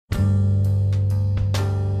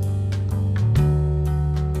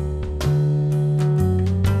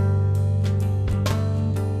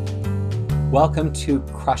Welcome to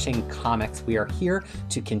Crushing Comics. We are here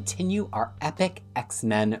to continue our epic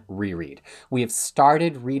X-Men reread. We have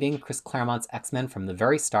started reading Chris Claremont's X-Men from the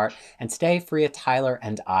very start, and today Freya Tyler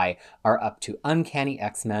and I are up to Uncanny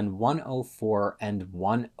X-Men 104 and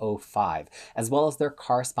 105, as well as their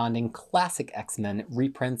corresponding Classic X-Men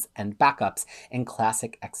reprints and backups in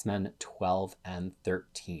Classic X-Men 12 and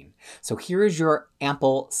 13. So here is your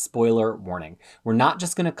ample spoiler warning. We're not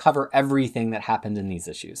just going to cover everything that happened in these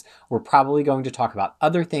issues. We're probably going to talk about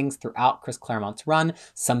other things throughout Chris Claremont's run,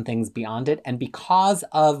 some things beyond it, and because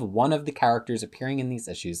of one of the characters appearing in these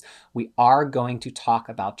issues, we are going to talk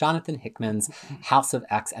about Jonathan Hickman's House of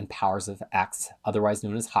X and Powers of X, otherwise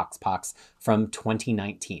known as Hoxpox, from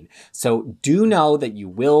 2019. So do know that you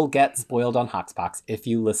will get spoiled on Hoxpox if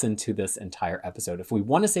you listen to this entire episode. If we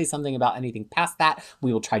want to say something about anything past that,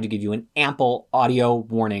 we will try to give you an ample audio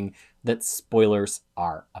warning that spoilers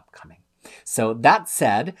are upcoming. So that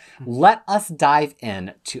said, let us dive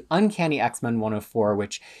in to Uncanny X-Men 104,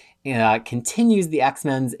 which continues the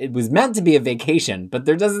X-Men's. It was meant to be a vacation, but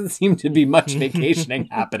there doesn't seem to be much vacationing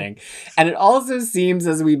happening. And it also seems,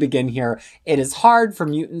 as we begin here, it is hard for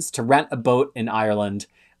mutants to rent a boat in Ireland.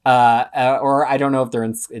 Or I don't know if they're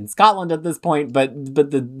in Scotland at this point, but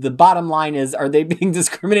the bottom line is, are they being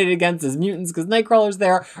discriminated against as mutants because Nightcrawler's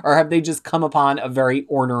there, or have they just come upon a very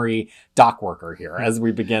ornery dock worker here as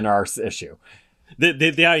we begin our issue?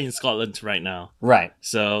 They are in Scotland right now. Right.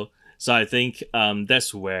 So I think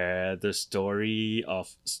that's where the story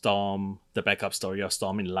of Storm, the backup story of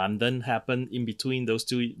Storm in London, happened in between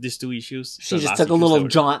these two issues. She just took a little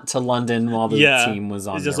jaunt to London while the team was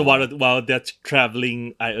on. It's just while they're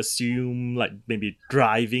traveling, I assume, like maybe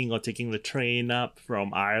driving or taking the train up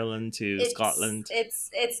from Ireland to Scotland.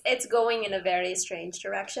 It's going in a very strange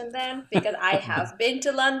direction then, because I have been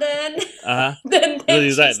to London. Then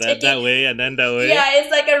is that way and then that way? Yeah,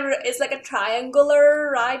 it's like a triangular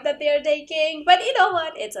ride that they're taking. But you know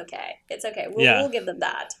what? It's okay. It's okay. We'll give them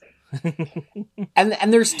that.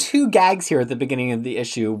 And there's two gags here at the beginning of the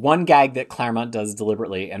issue. One gag that Claremont does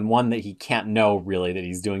deliberately, and one that he can't know really that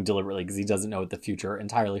he's doing deliberately because he doesn't know what the future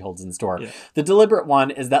entirely holds in store. Yeah. The deliberate one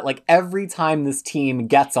is that like every time this team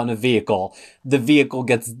gets on a vehicle, the vehicle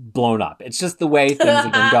gets blown up. It's just the way things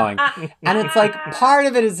have been going. And it's like part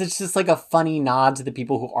of it is it's just like a funny nod to the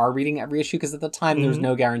people who are reading every issue, because at the time there's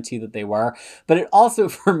no guarantee that they were. But it also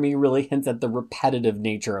for me really hints at the repetitive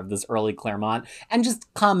nature of this early Claremont and just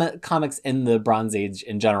comics in the Bronze Age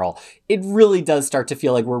in general. It really does start to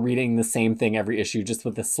feel like we're reading the same thing every issue, just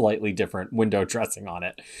with a slightly different window dressing on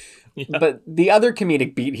it. Yeah. But the other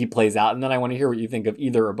comedic beat he plays out, and then I want to hear what you think of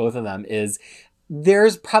either or both of them, is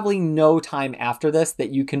there's probably no time after this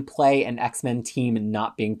that you can play an X-Men team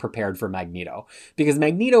not being prepared for Magneto. Because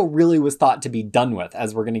Magneto really was thought to be done with,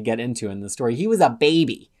 as we're going to get into in the story. He was a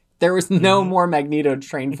baby. There was no more Magneto to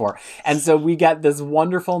train for. And so we get this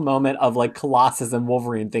wonderful moment of like Colossus and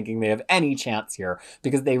Wolverine thinking they have any chance here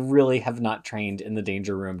because they really have not trained in the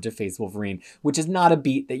Danger Room to face Wolverine, which is not a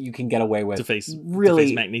beat that you can get away with. To face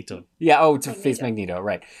Magneto. Yeah, face Magneto,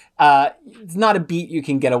 right. It's not a beat you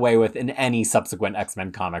can get away with in any subsequent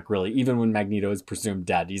X-Men comic, really. Even when Magneto is presumed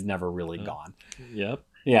dead, he's never really gone. Yep.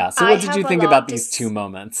 Yeah, so what did you think about these two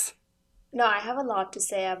moments? No, I have a lot to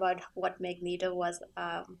say about what Magneto was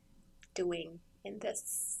doing in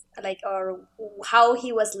this, or how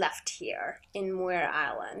he was left here in Muir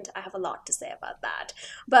Island. I have a lot to say about that.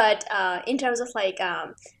 But in terms of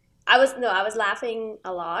I was laughing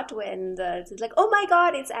a lot when it's like, oh my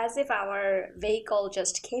god, it's as if our vehicle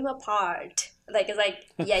just came apart. It's like,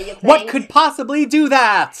 yeah, you think. What could possibly do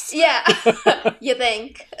that? Yeah, you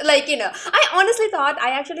think. I honestly thought,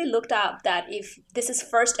 I actually looked up that if this is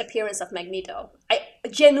first appearance of Magneto. I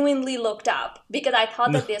genuinely looked up because I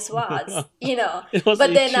thought that this was, It was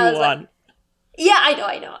but then I was like, yeah, I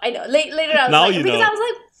know. Later I was now like,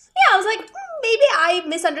 I was like, maybe I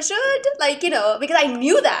misunderstood, because I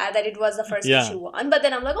knew that it was the first issue one, but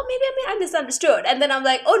then I'm like, oh, maybe I misunderstood, and then I'm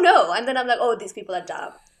like, oh no, and then I'm like, oh, these people are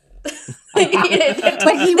dumb. But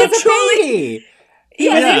he was a baby.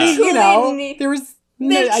 They're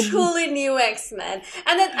truly new X-Men,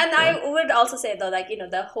 and I would also say though,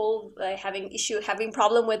 the whole having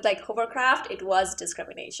problem with hovercraft, it was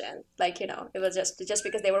discrimination. It was just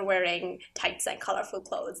because they were wearing tights and colorful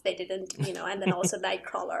clothes, they didn't, and then also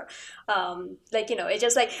Nightcrawler, it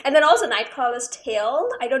just and then also Nightcrawler's tail.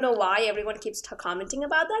 I don't know why everyone keeps commenting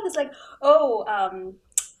about that. It's like,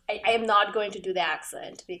 I am not going to do the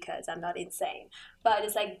accent because I'm not insane. But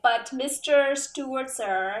it's like, but Mr. Stewart,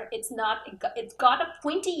 sir, it's got a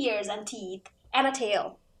pointy ears and teeth and a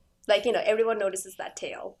tail. Everyone notices that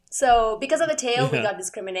tail. So because of the tail, we got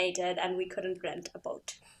discriminated and we couldn't rent a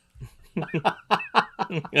boat.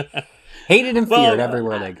 Hated and Well, feared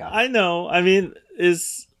everywhere they go. I know. I mean,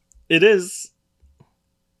 it is.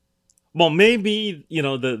 Well, maybe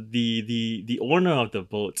the owner of the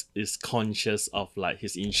boat is conscious of like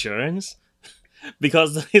his insurance,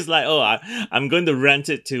 because he's like, oh, I'm going to rent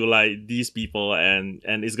it to like these people, and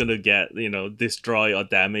it's going to get destroyed or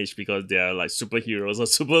damaged because they're like superheroes or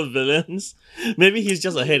super villains. Maybe he's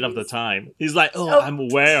just ahead of the time. He's like, oh, I'm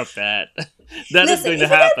aware of that. That is Listen, going to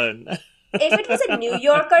happen. If it was a New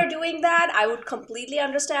Yorker doing that, I would completely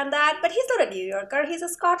understand that. But he's not a New Yorker. He's a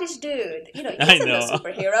Scottish dude. He I isn't know. a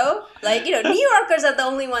superhero. Like, New Yorkers are the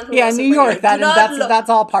only one who Yeah, are New York. superheroes. That's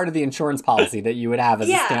all part of the insurance policy that you would have as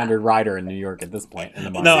a Yeah. standard rider in New York at this point in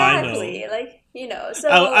the market. No, I know. Exactly. Like, so,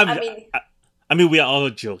 I mean, we are all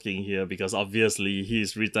joking here because obviously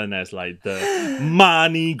he's written as like the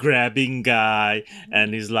money grabbing guy,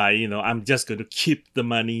 and he's like, I'm just going to keep the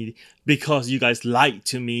money because you guys lied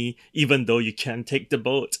to me, even though you can't take the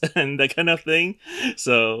boat and that kind of thing.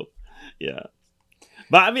 So, yeah.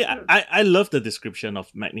 But I mean, I love the description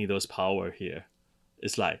of Magneto's power here.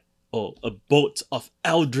 It's like, oh, a bolt of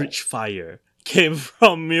eldritch fire came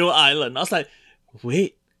from Mill Island. I was like,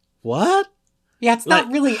 wait, what? Yeah, it's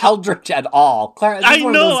not really eldritch at all. I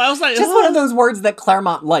know. I was like, just one of those words that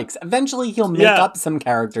Claremont likes. Eventually, he'll make up some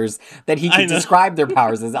characters that he can describe their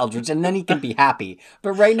powers as eldritch, and then he can be happy.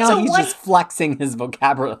 But right now, he's just flexing his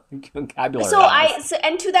vocabulary. And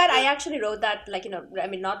to that, I actually wrote that,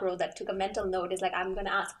 not wrote that, took a mental note. Is like, I'm going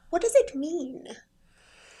to ask, what does it mean?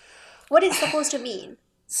 What is it supposed to mean?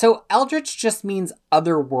 So eldritch just means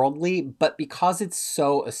otherworldly, but because it's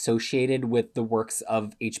so associated with the works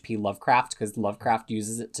of H.P. Lovecraft, because Lovecraft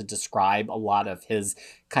uses it to describe a lot of his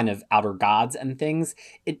kind of outer gods and things,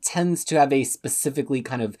 it tends to have a specifically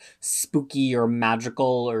kind of spooky or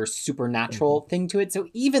magical or supernatural thing to it. So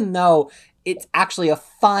even though it's actually a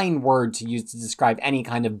fine word to use to describe any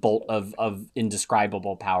kind of bolt of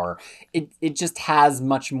indescribable power, it just has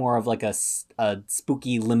much more of like a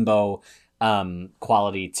spooky limbo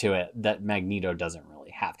quality to it that Magneto doesn't really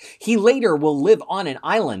have. He later will live on an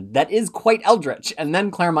island that is quite eldritch, and then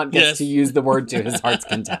Claremont gets to use the word to his heart's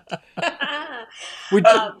content.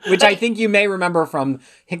 Which I think you may remember from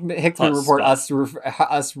Hickman Report, us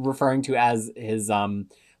referring to as his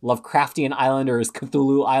Lovecraftian island or his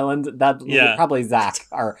Cthulhu island. That probably Zach,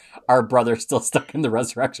 our brother still stuck in the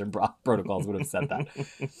Resurrection Protocols, would have said that.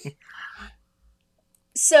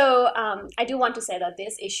 So I do want to say that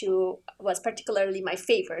this issue was particularly my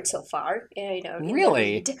favorite so far.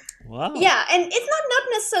 Really? Wow. Yeah, and it's not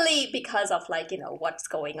necessarily because of what's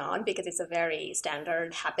going on, because it's a very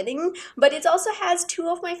standard happening, but it also has two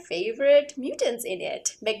of my favorite mutants in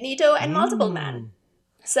it, Magneto and Multiple Man.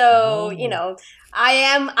 So, I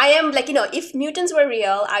am like, if mutants were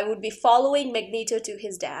real, I would be following Magneto to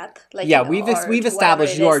his death. We've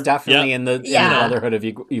established you are definitely in the Brotherhood of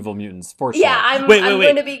Evil Mutants, for sure. Yeah, I'm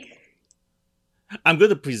going to be... I'm going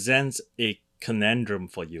to present a conundrum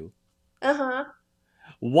for you. Uh-huh.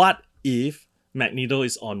 What if Magneto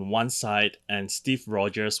is on one side and Steve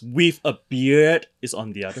Rogers with a beard is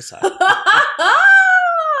on the other side?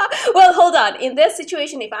 Well, hold on. In this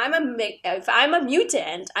situation, if I'm a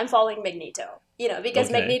mutant, I'm following Magneto. Because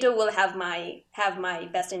Magneto will have my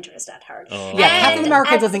best interest at heart. Oh. Yeah, Captain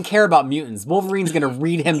America doesn't care about mutants. Wolverine's going to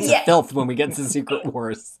read him to filth when we get to Secret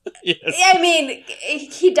Wars. Yes. I mean,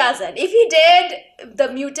 he doesn't. If he did,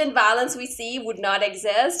 the mutant violence we see would not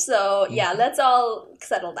exist. So let's all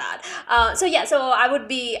settle that. So I would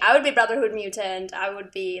be Brotherhood mutant. I would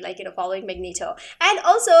be following Magneto, and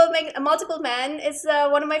also Multiple Man is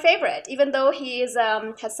one of my favorite. Even though he is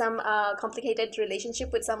has some complicated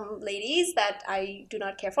relationship with some ladies that I do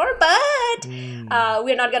not care for, but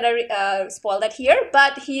we're not gonna spoil that here.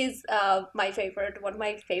 But he's one of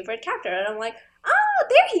my favorite character, and I'm like,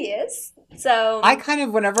 there he is. So I kind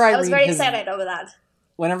of I was very excited over that.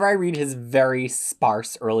 Whenever I read his very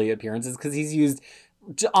sparse early appearances, because he's used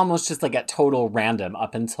almost just like at total random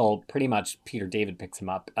up until pretty much Peter David picks him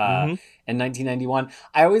up in 1991.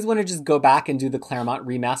 I always want to just go back and do the Claremont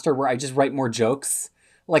remaster where I just write more jokes.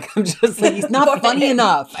 Like, I'm just like, he's not funny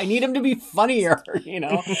enough. I need him to be funnier, And he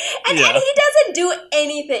doesn't do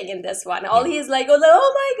anything in this one. All he's like, oh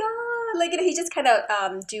my God. Like, he just kind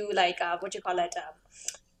of do like, what you call it?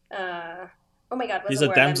 Oh my God. What's he's the a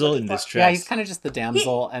word damsel in distress. Yeah, he's kind of just the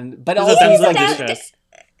damsel. But he's also a damsel he's in like, distress.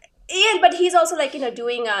 Ian, but he's also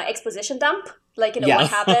doing exposition dump. What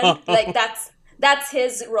happened. Like, that's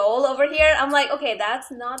his role over here. I'm like, okay, that's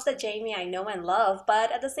not the Jamie I know and love,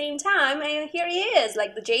 but at the same time, here he is,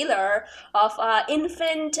 like the jailer of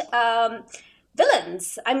infant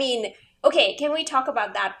villains. I mean, okay, can we talk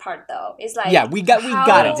about that part though? It's like Yeah, we gotta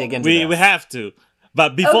how- dig into we this. have to.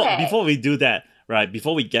 But before Okay. before we do that, right?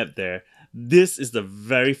 Before we get there, this is the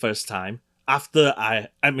very first time after I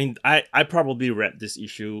probably read this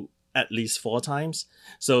issue at least 4 times.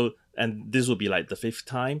 So and this will be like the 5th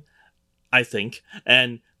time, I think.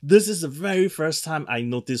 And this is the very first time I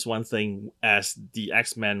noticed one thing as the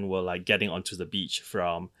X-Men were like getting onto the beach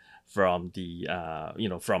from the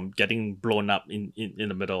from getting blown up in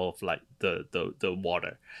the middle of like the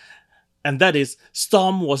water. And that is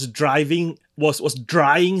Storm was drying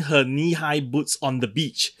her knee-high boots on the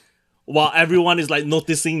beach while everyone is like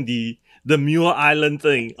noticing the Muir Island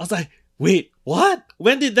thing. I was like, wait, what?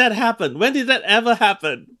 When did that happen? When did that ever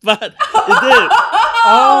happen? But it did.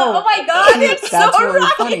 Oh my god, it's That's so really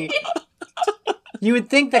right. funny. You would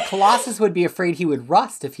think that Colossus would be afraid he would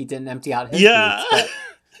rust if he didn't empty out his Yeah. boots,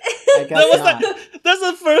 but I guess not. That's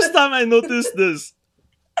the first time I noticed this.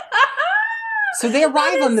 So they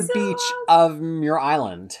arrive on the is so beach awesome. of Muir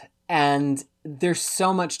Island, and there's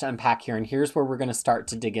so much to unpack here, and here's where we're going to start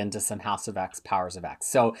to dig into some House of X, Powers of X.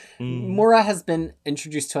 So Mora has been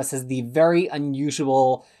introduced to us as the very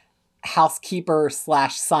unusual housekeeper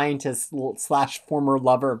slash scientist slash former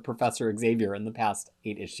lover of Professor Xavier in the past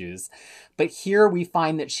 8 issues. But here we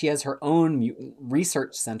find that she has her own mutant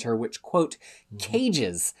research center, which, quote,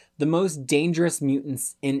 cages the most dangerous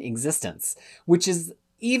mutants in existence, which is,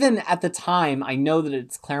 even at the time, I know that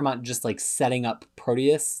it's Claremont just like setting up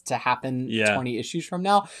Proteus to happen 20 issues from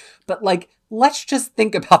now. But like, let's just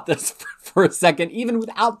think about this for a second, even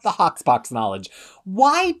without the Hoxpox knowledge.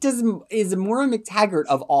 Why is Moira McTaggart,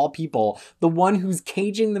 of all people, the one who's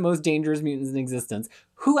caging the most dangerous mutants in existence?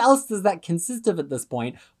 Who else does that consist of at this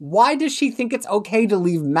point? Why does she think it's okay to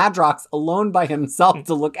leave Madrox alone by himself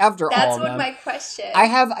to look after all That's of what them? my question. I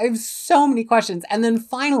have so many questions. And then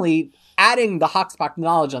finally, adding the Hoxpox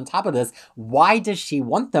knowledge on top of this, why does she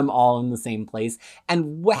want them all in the same place?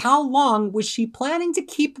 And how long was she planning to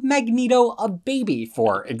keep Magneto a baby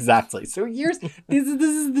for exactly? So this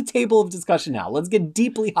is the table of discussion now. Let's get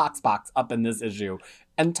deeply Hoxpox up in this issue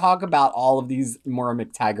and talk about all of these Moira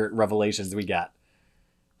McTaggart revelations we get.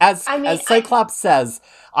 As Cyclops says,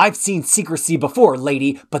 I've seen secrecy before,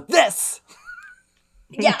 lady, but this...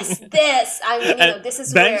 Yes, this. I mean, this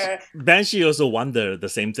is where Banshee also wondered the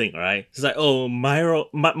same thing, right? It's like, oh,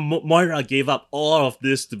 Moira gave up all of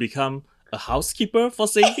this to become a housekeeper for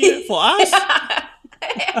Xavier for us.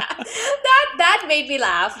 that made me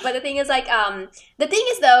laugh. But the thing is, like, the thing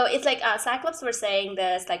is though, it's like Cyclops were saying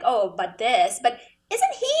this, like, oh, but this, but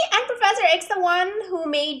isn't he and Professor X the one who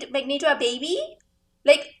made Magneto a baby?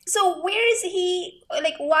 Like, so where is he?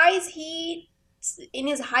 Like, why is he in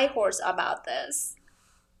his high horse about this?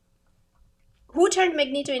 Who turned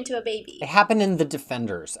Magneto into a baby? It happened in the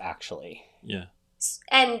Defenders, actually. Yeah.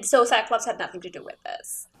 And so Cyclops had nothing to do with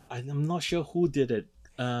this. I'm not sure who did it.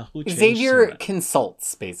 Who changed Xavier it.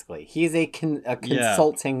 consults, basically. He's a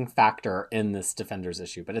consulting factor in this Defenders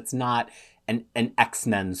issue, but it's not an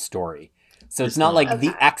X-Men story. So it's not like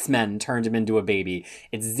the X-Men turned him into a baby.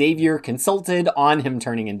 It's Xavier consulted on him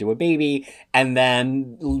turning into a baby, and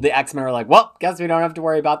then the X-Men are like, well, guess we don't have to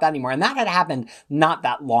worry about that anymore. And that had happened not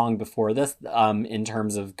that long before this, in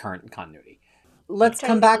terms of current continuity. Let's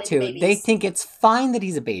come back to it. They think it's fine that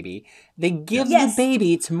he's a baby. They give the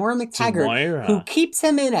baby to Moira McTaggart, who keeps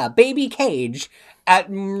him in a baby cage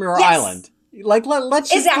at Muir Island. Like, let's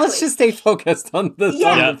just stay focused on this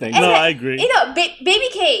other thing. No, I agree. Baby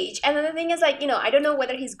cage. And then the thing is, like, I don't know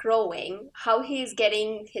whether he's growing, how he's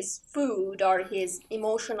getting his food or his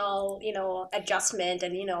emotional, adjustment,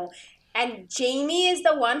 and Jamie is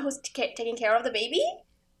the one who's taking care of the baby.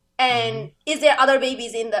 And is there other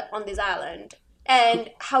babies on this island? And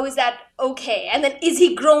how is that okay? And then is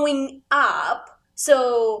he growing up?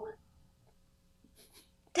 So,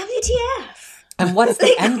 WTF? And what's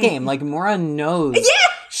the end game? Like, Moira knows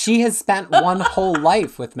she has spent one whole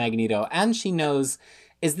life with Magneto, and she knows,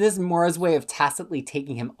 is this Moira's way of tacitly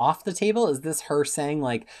taking him off the table? Is this her saying,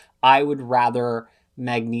 like, I would rather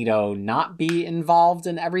Magneto not be involved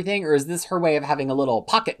in everything? Or is this her way of having a little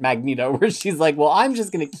pocket Magneto where she's like, well, I'm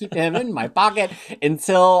just going to keep him in my pocket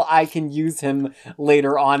until I can use him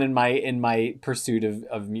later on in my pursuit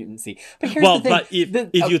of mutancy? But here's the thing. But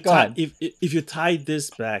if you tie this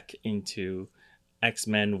back into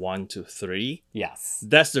X-Men 1 to 3, yes,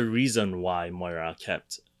 that's the reason why Moira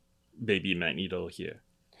kept baby Magneto here.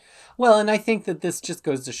 Well, and I think that this just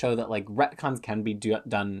goes to show that like retcons can be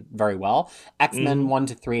done very well. X-Men 1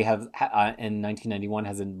 to 3 have in 1991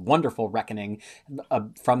 has a wonderful reckoning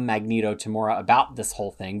from Magneto to Mora about this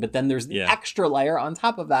whole thing, but then there's the extra layer on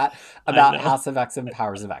top of that about House of X and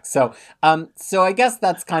Powers of X. So so I guess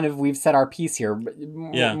that's kind of, we've said our piece here.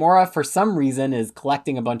 Mora for some reason is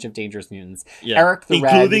collecting a bunch of dangerous mutants. Eric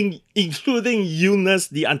the including Eunice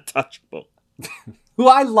the Untouchable. Who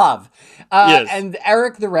I love. And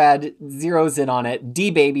Eric the Red zeroes in on it.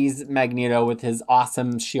 D-Babies Magneto with his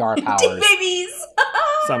awesome Shi'ar powers. D-Babies!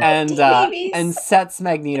 And sets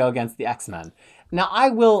Magneto against the X-Men. Now, I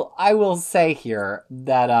will say here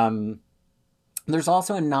that there's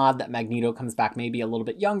also a nod that Magneto comes back maybe a little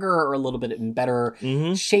bit younger or a little bit in better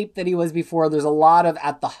shape than he was before. There's a lot of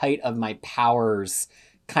at the height of my powers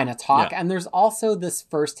kind of talk. And there's also this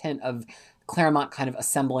first hint of Claremont kind of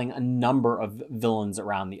assembling a number of villains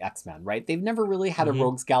around the X-Men, right? They've never really had a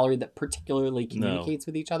rogues gallery that particularly communicates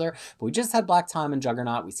with each other, but we just had Black Tom and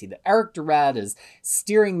Juggernaut. We see that Eric the Red is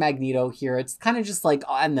steering Magneto here. It's kind of just like,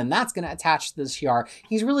 and then that's going to attach to the Shi'ar.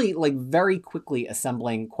 He's really like very quickly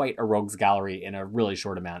assembling quite a rogues gallery in a really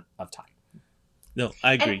short amount of time. No,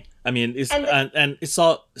 I agree. I mean, it's and it's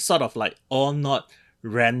all sort of like all not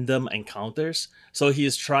random encounters. So he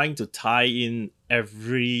is trying to tie in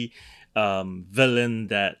every villain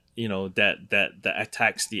that that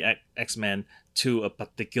attacks the X-Men to a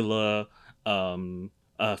particular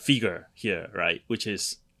figure here, right? Which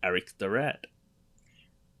is Eric the Red.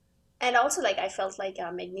 And also, like, I felt like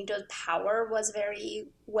Magneto's power was very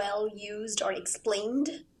well used or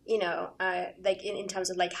explained. Like in terms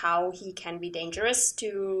of like how he can be dangerous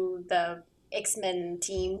to the X-Men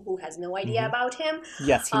team who has no idea about him.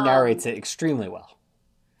 Yes, he narrates it extremely well.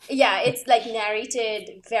 Yeah, it's like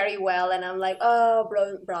narrated very well, and I'm like, oh,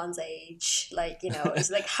 Bronze Age. Like, it's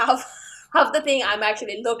like half the thing I'm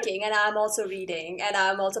actually looking, and I'm also reading, and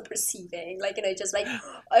I'm also perceiving, like, just like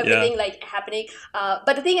everything like happening.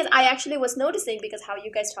 But the thing is, I actually was noticing, because how you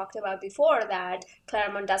guys talked about before, that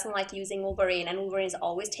Claremont doesn't like using Wolverine, and Wolverine is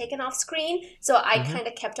always taken off screen. So I kind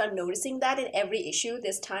of kept on noticing that in every issue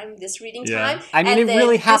this reading time. I mean, it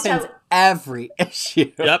really happens every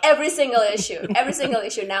issue. Yep. Every single issue.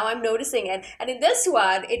 Now I'm noticing it. And in this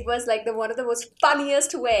one, it was like one of the most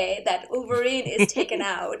funniest way that Wolverine is taken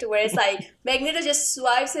out, where it's like Magneto just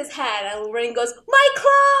swipes his hand and Wolverine goes, "My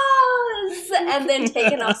claws!" and then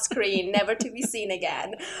taken off screen, never to be seen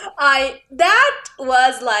again. That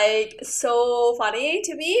was like so funny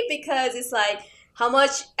to me, because it's like, how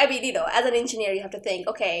much, I mean, as an engineer, you have to think,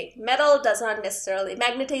 okay,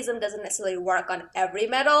 magnetism doesn't necessarily work on every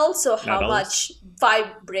metal, so how much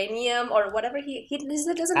vibranium or whatever he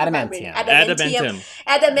doesn't adamantium,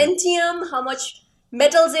 how much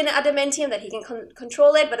metals in adamantium that he can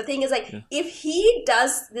control it. But the thing is, like, if he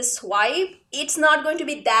does this swipe, it's not going to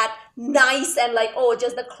be that nice and like, oh,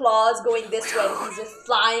 just the claws going this way and he's just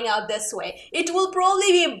flying out this way. It will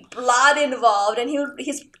probably be blood involved, and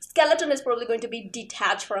his skeleton is probably going to be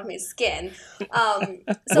detached from his skin. So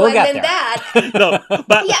we'll and then there. No,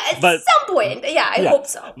 but at some point, I hope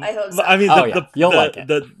so. I mean,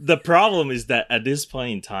 the problem is that at this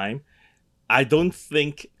point in time, I don't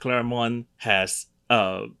think Claremont has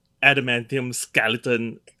adamantium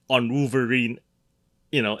skeleton on Wolverine,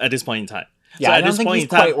 at this point in time. Yeah, so I at don't this think point he's in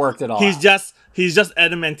time, quite worked it all he's out. just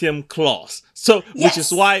adamantium claws. So which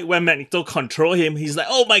is why when Magneto control him, he's like,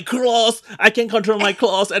 "Oh, my claws! I can control my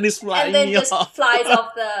claws," and he's flying and then me just off. flies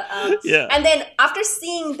off the Yeah. And then after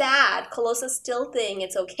seeing that, Colossus still think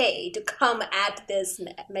it's okay to come at this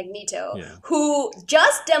Magneto, who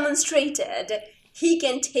just demonstrated he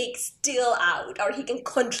can take Steel out, or he can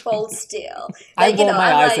control Steel. Like, I roll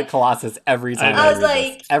my eyes at Colossus every time. I was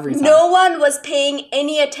like, every time. No one was paying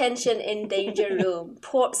any attention in Danger Room.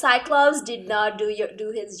 Poor Cyclops did not do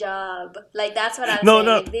his job. Like, that's what I'm saying.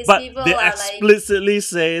 No, like, these but people they are explicitly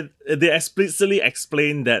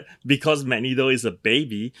explain that because Magneto is a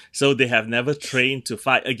baby, so they have never trained to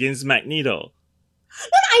fight against Magneto.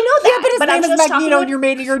 No, I know that. Yeah, but his name is Magneto, and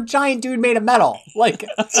you're a giant dude made of metal. Like,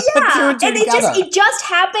 yeah, and it just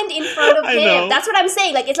happened in front of him. That's what I'm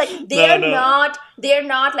saying. Like, it's like they're not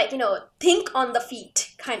like, think on the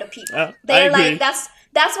feet kind of people. They're like, that's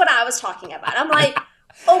what I was talking about. I'm like,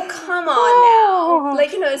 oh, come on now.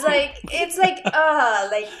 Like, it's like,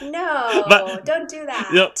 no, don't do that.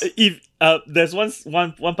 If there's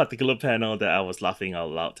one particular panel that I was laughing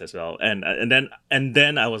out loud as well, and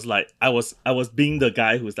then I was like, I was being the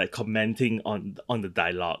guy who's like commenting on the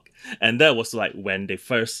dialogue, and that was like when they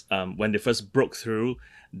first broke through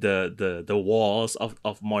the walls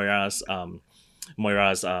of Moira's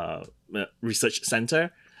research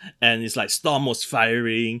center. and it's like Storm was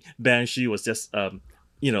firing, Banshee was just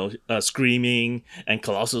screaming, and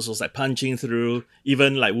Colossus was like punching through.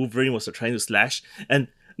 Even like Wolverine was trying to slash, and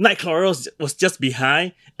Nightcrawler was just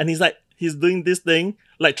behind, and he's doing this thing,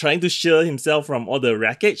 like trying to shield himself from all the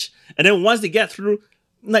wreckage. And then once they get through,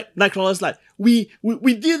 Nightcrawler's like, we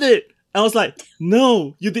did it. I was like,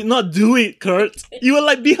 no, you did not do it, Kurt. You were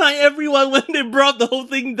like behind everyone when they brought the whole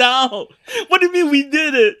thing down. What do you mean we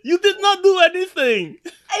did it? You did not do anything.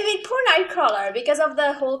 I mean, poor Nightcrawler, because of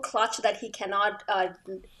the whole clutch that he cannot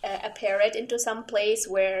appear it into some place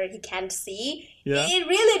where he can't see. Yeah. It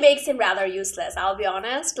really makes him rather useless, I'll be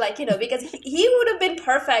honest. Like, because he would have been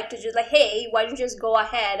perfect to just like, hey, why don't you just go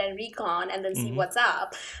ahead and recon and then see what's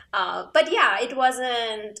up. But yeah, it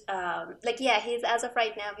wasn't, he's, as of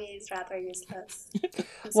right now, he's rather useless.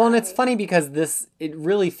 Well, and it's funny because it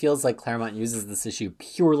really feels like Claremont uses this issue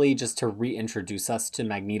purely just to reintroduce us to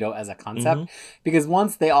Magneto as a concept. Because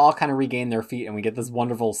once they all kind of regain their feet and we get this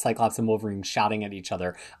wonderful Cyclops and Wolverine shouting at each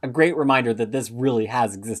other, a great reminder that this really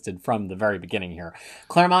has existed from the very beginning here.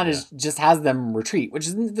 Claremont just has them retreat, which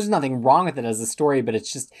is, there's nothing wrong with it as a story, but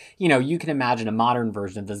it's just, you can imagine a modern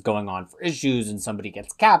version of this going on for issues and somebody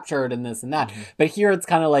gets captured and this and that. But here it's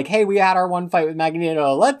kind of like, hey, we had our one fight with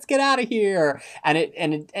Magneto, let's get out of here. And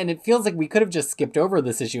it feels like we could have just skipped over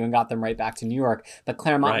this issue and got them right back to New York, but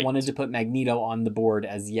Claremont wanted to put Magneto on the board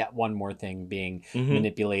as yet one more thing being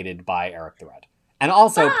manipulated by Eric the Red. And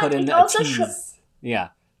also put in a tease.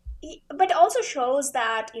 But also shows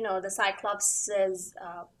that, the Cyclops'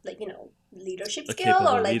 leadership skill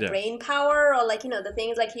or like brain power or like, the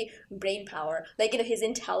things like brain power, like, his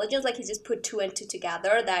intelligence, like he just put two and two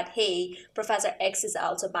together that, hey, Professor X is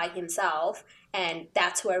also by himself and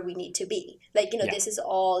that's where we need to be. Like, this is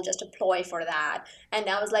all just a ploy for that. And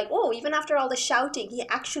I was like, oh, even after all the shouting, he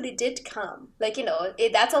actually did come. Like,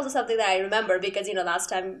 that's also something that I remember because, last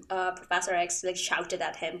time Professor X like shouted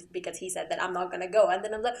at him because he said that I'm not going to go. And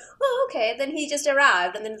then I'm like, oh, okay. Then he just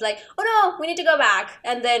arrived. And then it's like, oh no, we need to go back.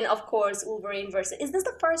 And then, of course, Wolverine versus... Is this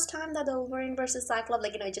the first time that the Wolverine versus Cyclops,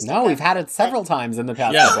 just... No, we've had it several times in the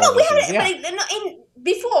past. No, we had it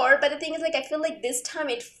before, but the thing is, like, I feel like this time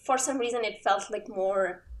for some reason, it felt like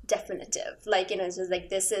more definitive. Like, it's just like,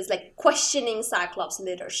 this is like questioning Cyclops'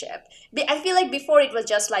 leadership. I feel like before it was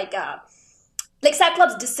just like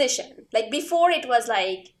Cyclops' decision. Like, before it was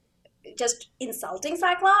like just insulting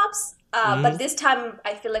Cyclops. But this time,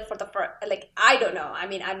 I feel like for the first, like, I don't know. I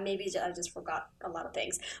mean, I just forgot a lot of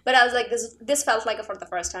things. But I was like, this felt like for the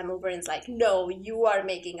first time, Wolverine's like, no, you are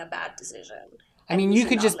making a bad decision. I mean, you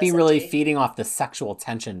could just be really feeding off the sexual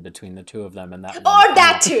tension between the two of them and that. Or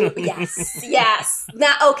that too. Yes.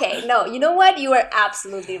 Now, okay. No, you know what? You are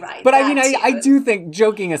absolutely right. But I mean, I do think,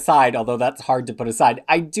 joking aside, although that's hard to put aside,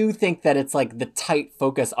 I do think that it's like the tight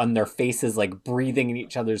focus on their faces, like breathing in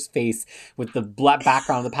each other's face with the black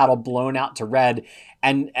background of the paddle blown out to red.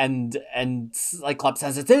 And Cyclops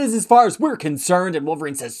says, it is as far as we're concerned. And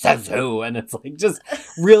Wolverine says who? And it's like just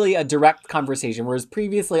really a direct conversation. Whereas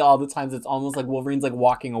previously, all the times, it's almost like Wolverine's like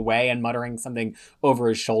walking away and muttering something over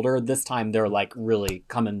his shoulder. This time, they're like really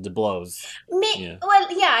coming to blows. Well,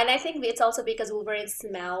 yeah. And I think it's also because Wolverine's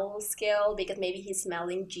smell skill, because maybe he's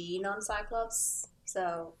smelling Jean on Cyclops.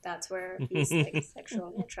 So that's where he's like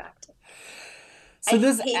sexually attracted. So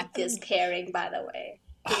I hate this pairing, by the way.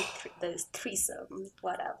 The threesome,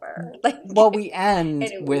 whatever. Like, well, we end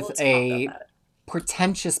with a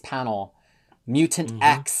pretentious panel. Mutant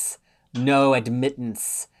X, no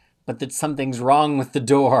admittance, but that something's wrong with the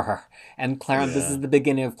door. And Claremont, this is the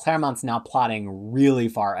beginning of Claremont's now plotting really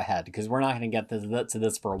far ahead because we're not going to get to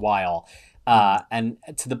this for a while. And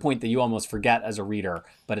to the point that you almost forget as a reader,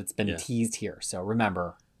 but it's been teased here. So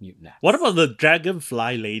remember, Mutant X. What about the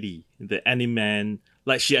Dragonfly lady, the Animan?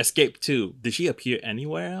 Like, she escaped too. Did she appear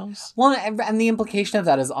anywhere else? Well, and the implication of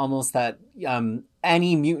that is almost that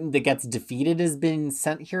any mutant that gets defeated has been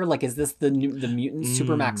sent here. Like, is this the mutant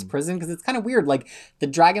Supermax prison? Because it's kind of weird. Like, the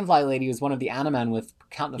Dragonfly lady was one of the Animan with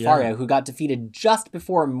Count Nefaria who got defeated just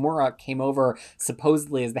before Mura came over,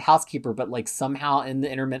 supposedly as the housekeeper. But, like, somehow in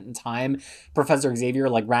the intermittent time, Professor Xavier,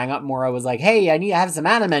 like, rang up Mura, was like, hey, I need to have some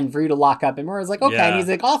Animan for you to lock up. And Mura's like, okay. And he's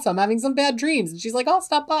like, awesome, I'm having some bad dreams. And she's like, I'll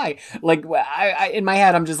stop by. Like, I in my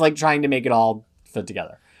head, I'm just, like, trying to make it all fit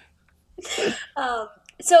together.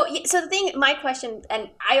 So the thing, my question,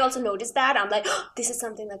 and I also noticed that, I'm like, oh, this is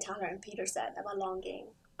something that Tyler and Peter said about longing.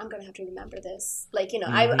 I'm going to have to remember this. Like,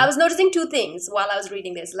 I was noticing two things while I was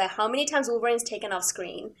reading this. Like, how many times Wolverine's taken off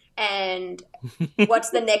screen and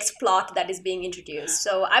what's the next plot that is being introduced.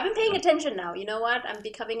 So I've been paying attention now. You know what? I'm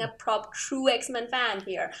becoming a true X-Men fan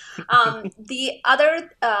here. The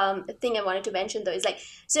other thing I wanted to mention, though, is like,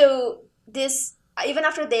 so this... even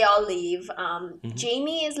after they all leave, Mhm.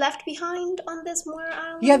 Jamie is left behind on this Moore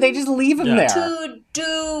Island. Yeah, they just leave him Yeah. there. To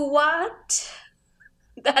do what?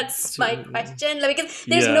 That's my To- question. Like, because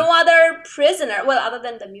there's Yeah. no other prisoner. Well, other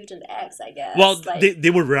than the mutant X, I guess. Well, like, they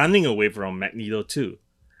were running away from Magneto too.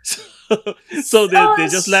 So they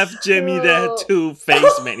that's just left Jamie there true. to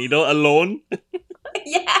face Magneto alone.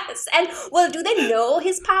 Yes, and well, do they know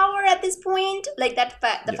his power at this point? Like the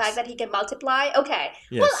Yes. fact that he can multiply. Okay,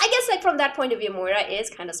 Yes. well, I guess like from that point of view, Moira is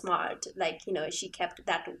kind of smart. Like she kept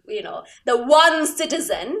that the one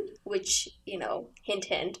citizen, which hint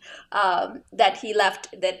hint, that he left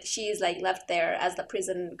that she's like left there as the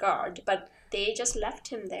prison guard, but they just left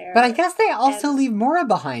him there. But I guess they also And- leave Mora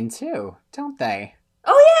behind too, don't they?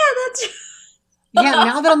 Oh yeah, that's. Yeah,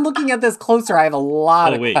 now that I'm looking at this closer, I have a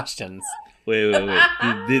lot Oh, of wait. questions. Wait.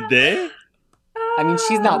 Did they? I mean,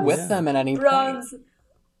 she's not with Yeah. them at any point. Bronze.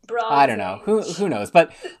 I don't know. Who knows?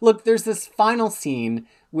 But look, there's this final scene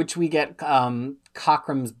which we get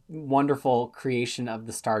Cockram's wonderful creation of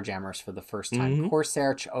the Starjammers for the first time. Mhm.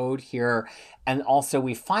 Corsair Ch'od here, and also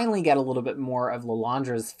we finally get a little bit more of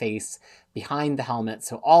Lalandra's face behind the helmet.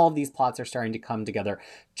 So all of these plots are starting to come together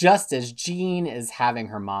just as Jean is having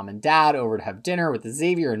her mom and dad over to have dinner with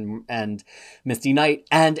Xavier and Misty Knight,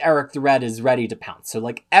 and Eric the Red is ready to pounce. So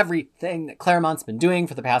like everything that Claremont's been doing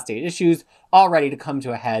for the past 8 issues, all ready to come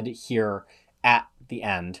to a head here at the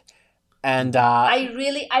end. And I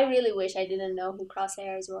really wish I didn't know who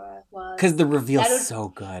Crosshairs was. because the reveal's That would- so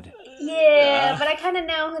good. Yeah, Ah. but I kind of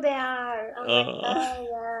know who they are. I'm like, Uh.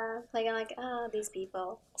 oh yeah, I'm like, oh, these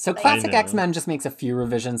people. So Like- Classic I know. X-Men just makes a few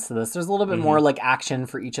revisions to this. There's a little bit more like action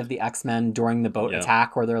for each of the X-Men during the boat Yeah.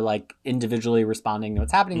 attack, where they're like individually responding to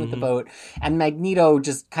what's happening with the Mhm. boat. And Magneto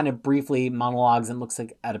just kind of briefly monologues and looks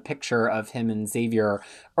like at a picture of him and Xavier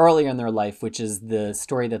earlier in their life, which is the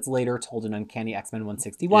story that's later told in Uncanny X-Men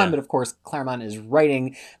 161. Yeah. But of course, Claremont is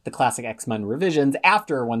writing the Classic X-Men revisions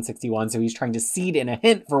after 161, so he's trying to seed in a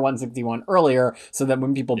hint for 161 earlier, so that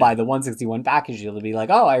when people Yeah. buy the 161 back issue, they'll be like,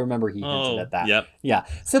 oh, I remember he hinted Oh, at that. yep. Yeah,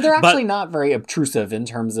 so they're But- actually not very obtrusive in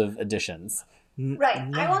terms of additions. Right.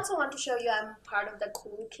 No. I also want to show you I'm part of the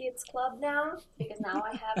cool kids club now because now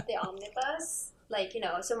I have the omnibus. Like,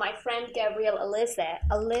 so my friend Gabriel Alicia,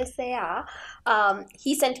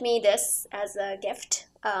 he sent me this as a gift.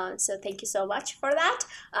 So thank you so much for that.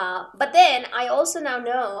 But then I also now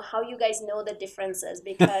know how you guys know the differences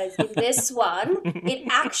because in this one, it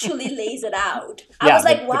actually lays it out. I Yeah, was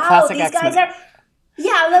like, the wow, classic these guys X-Men. are...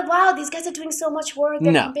 Yeah, I'm like, wow, these guys are doing so much work.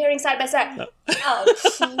 They're No. comparing side by side. Oh,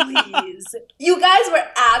 please. You guys were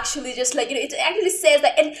actually just like, it actually says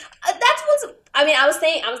that. And that was,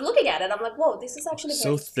 I was looking at it. I'm like, whoa, this is actually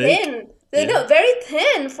So very thick. thin. Yeah. No, very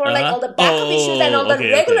thin for like Uh-huh. all the backup issues and all the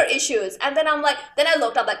okay, regular okay. issues. And then I'm like, then I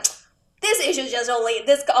looked up like, this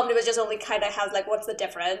omnibus just only kind of has like, what's the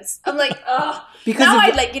difference? I'm like, ugh. Because Now of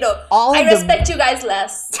I the- like, all I of the- respect you guys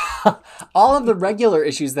less. All of the regular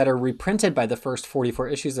issues that are reprinted by the first 44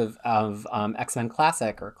 issues of X-Men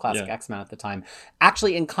Classic or Classic Yeah. X-Men at the time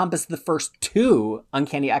actually encompass the first 2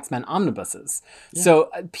 Uncanny X-Men omnibuses.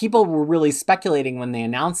 So people were really speculating when they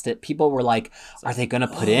announced it. People were like, are they going to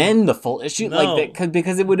put in the full issue? No. Like that,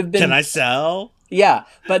 because it would have been... Can I sell? Yeah,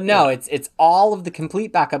 but no, it's all of the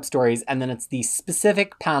complete backup stories, and then it's the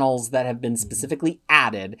specific panels that have been specifically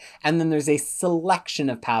added, and then there's a selection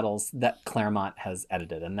of panels that Claremont has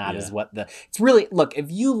edited, and that is Yeah. what it's really, look,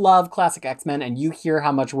 if you love Classic X-Men and you hear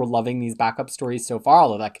how much we're loving these backup stories so far,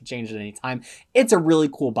 although that could change at any time, it's a really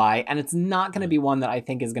cool buy, and it's not going to be one that I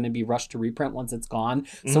think is going to be rushed to reprint once it's gone.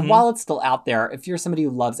 So Mhm. while it's still out there, if you're somebody who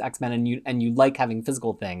loves X-Men and you like having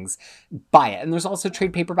physical things, buy it. And there's also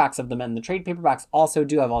trade paperbacks of them, and the trade paperbacks also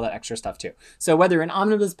do have all that extra stuff too. So whether you're an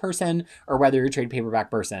omnibus person or whether you're a trade paperback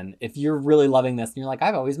person, if you're really loving this and you're like,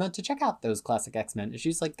 I've always meant to check out those Classic X-Men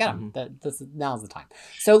issues, like get them. Now's the time.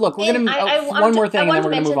 So look, we're And gonna one more thing, and then we're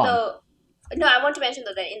gonna move on. I want to mention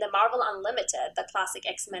though that in the Marvel Unlimited, the Classic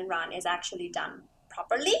X-Men run is actually done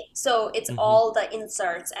properly. So it's all the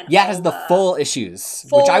inserts and Yeah, it all has the full issues,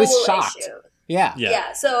 which I was full shocked. issue. Yeah.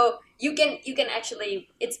 Yeah. So you can actually,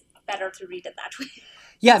 it's better to read it that way.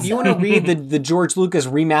 Yeah, if you want to read the George Lucas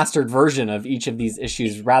remastered version of each of these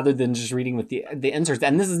issues rather than just reading with the inserts,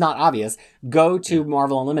 and this is not obvious, go to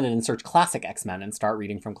Marvel Unlimited and search Classic X-Men and start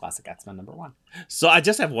reading from Classic X-Men #1. So I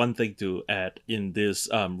just have one thing to add in this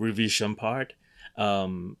revision part.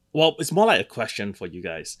 Well, it's more like a question for you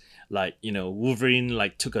guys. Like, Wolverine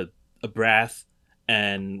like took a breath,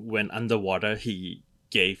 and when underwater, he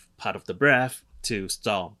gave part of the breath to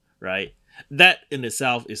Storm, right? That in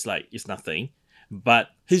itself is nothing. But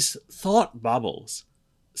his thought bubbles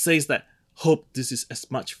says that hope this is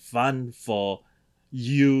as much fun for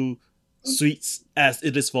you sweets as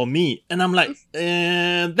it is for me. And I'm like,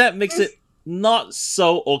 that makes it not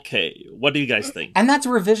so okay. What do you guys think? And that's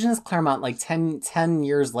revisionist Claremont, like 10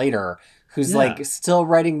 years later, who's Yeah. like still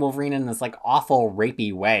writing Wolverine in this like awful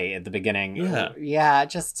rapey way at the beginning. Yeah.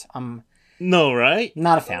 Just No, right?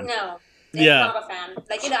 not a fan. No. Yeah. Not a fan.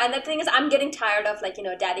 Like, and the thing is, I'm getting tired of, like,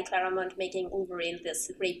 Daddy Claremont making Wolverine this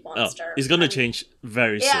rape monster. It's gonna And- change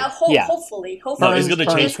very soon. Yeah, Yeah. hopefully. No, Burns- it's gonna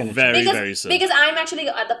Burns change gonna very, because, very soon. Because I'm actually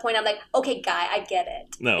at the point I'm like, okay, guy, I get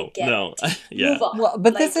it. No, I get no. it. Yeah. Move on. Well,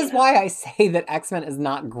 but Like, this is why I say that X-Men is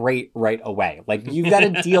not great right away. Like, you've got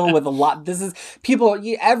to deal with a lot. This is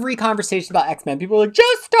every conversation about X-Men, people are like,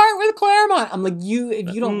 just start with Claremont. I'm like,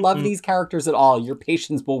 if you don't love these characters at all, your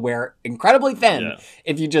patience will wear incredibly thin Yeah.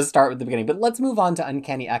 if you just start with the beginning. But let's move on to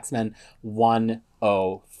Uncanny X-Men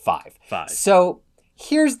 105. Five. So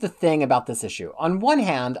here's the thing about this issue. On one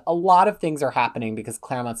hand, a lot of things are happening because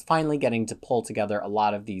Claremont's finally getting to pull together a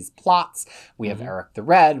lot of these plots. We have Eric the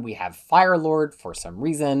Red, we have Firelord for some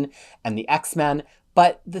reason, and the X-Men.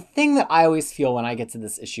 But the thing that I always feel when I get to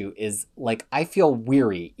this issue is, like, I feel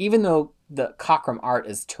weary, even though the Cockrum art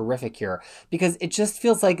is terrific here, because it just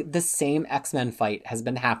feels like the same X-Men fight has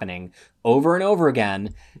been happening over and over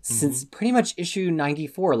again since pretty much issue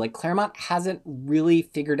 94. Like, Claremont hasn't really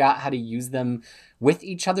figured out how to use them with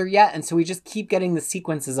each other yet, and so we just keep getting the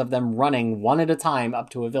sequences of them running one at a time up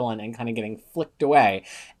to a villain and kind of getting flicked away.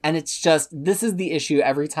 And it's just, this is the issue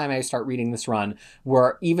every time I start reading this run,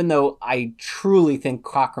 where even though I truly think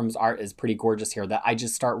Cockrum's art is pretty gorgeous here, that I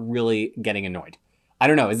just start really getting annoyed. I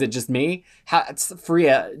don't know, is it just me?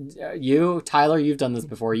 Freya, you, Tyler, you've done this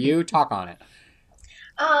before. You talk on it.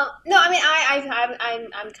 No, I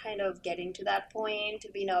mean, I'm kind of getting to that point,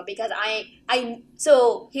 because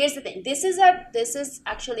so here's the thing. This is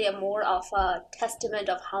actually a more of a testament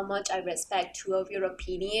of how much I respect two of your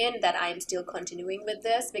opinion that I'm still continuing with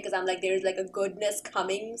this, because I'm like, there's like a goodness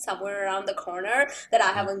coming somewhere around the corner that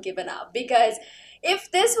I haven't given up. Because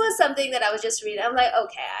if this was something that I was just reading, I'm like,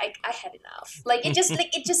 okay, I had enough. Like, it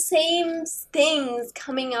just same things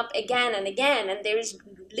coming up again and again, and there's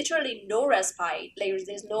literally no respite. Like,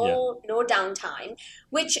 there's no downtime,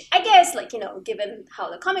 which I guess, like, given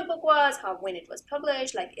how the comic book was, when it was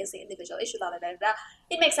published, like, it's the individual issue,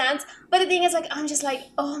 it makes sense. But the thing is, like, I'm just like,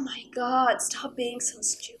 oh my god, stop being so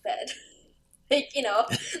stupid.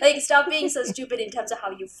 Like, stop being so stupid in terms of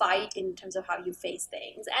how you fight, in terms of how you face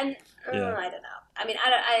things. And I don't know. I mean,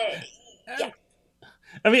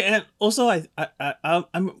 I mean, and also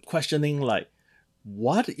I'm questioning, like,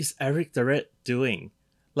 what is Eric the Red doing?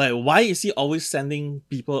 Like, why is he always sending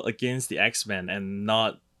people against the X-Men and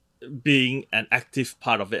not being an active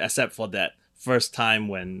part of it, except for that first time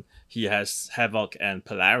when he has Havoc and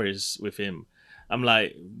Polaris with him? I'm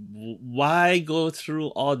like, why go through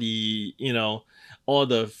all the, all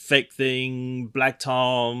the fake thing, Black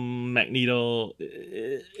Tom, Magneto?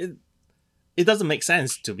 It doesn't make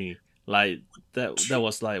sense to me. Like, that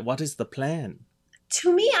was like, what is the plan?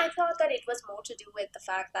 To me, I thought that it was more to do with the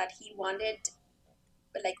fact that he wanted,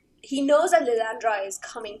 like, he knows that Lilandra is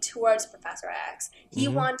coming towards Professor X. He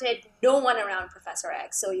wanted no one around Professor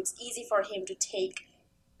X, so it's easy for him to take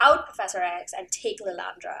out Professor X and take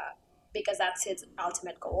Lilandra, because that's his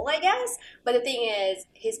ultimate goal, I guess. But the thing is,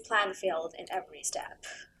 his plan failed in every step.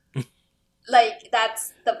 Like,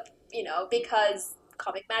 that's the, because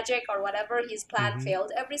comic magic or whatever, his plan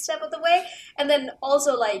failed every step of the way. And then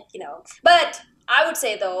also, like, but I would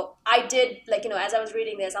say, though, I did, like, as I was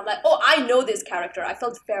reading this, I'm like, oh, I know this character. I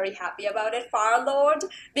felt very happy about it, Firelord,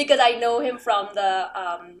 because I know him from the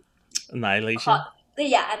Annihilation?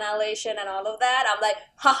 Annihilation and all of that. I'm like,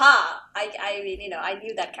 haha, I mean, I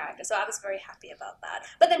knew that character, so I was very happy about that.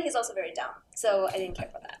 But then he's also very dumb, so I didn't care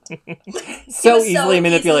for that. So was easily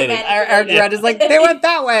manipulated. Eric the Red is like, they went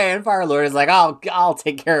that way, and Firelord is like, I'll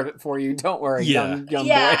take care of it for you. Don't worry, young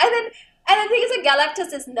boy. And the thing is that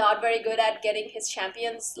Galactus is not very good at getting his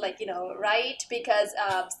champions, like, right? Because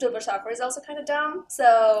Silver Surfer is also kind of dumb.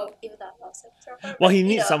 So even though I love Silver Surfer, well, he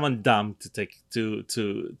needs someone dumb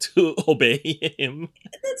to obey him.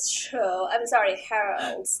 That's true. I'm sorry,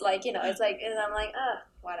 heralds. Like, it's like, and I'm like,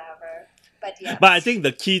 whatever. But yeah. But I think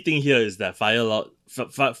the key thing here is that Firelord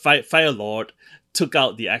took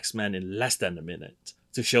out the X-Men in less than a minute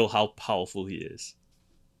to show how powerful he is.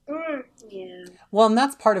 Yeah. Well, and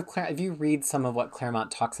that's part of if you read some of what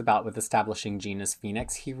Claremont talks about with establishing Jean as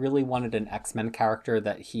Phoenix, he really wanted an X-Men character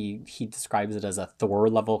that he describes it as a Thor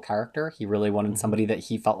level character. He really wanted somebody that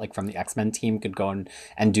he felt like from the X-Men team could go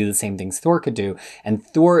and do the same things Thor could do. And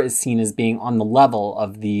Thor is seen as being on the level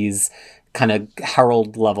of these kind of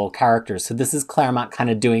Herald level characters. So this is Claremont kind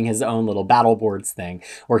of doing his own little battle boards thing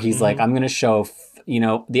where he's like, I'm going to show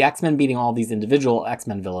the X-Men beating all these individual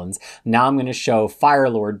X-Men villains. Now I'm going to show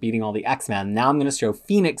Firelord beating all the X-Men. Now I'm going to show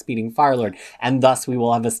Phoenix beating Firelord. And thus we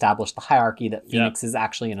will have established the hierarchy that Phoenix is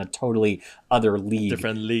actually in a totally other league.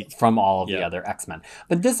 Different league. From all of the other X-Men.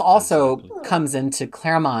 But this also comes into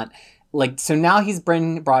Claremont. So now he's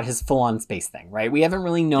brought his full-on space thing, right? We haven't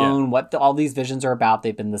really known what all these visions are about.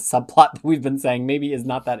 They've been the subplot that we've been saying maybe is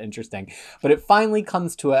not that interesting. But it finally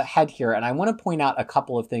comes to a head here. And I want to point out a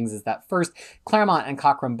couple of things is that first, Claremont and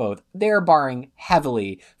Cockrum both, they're borrowing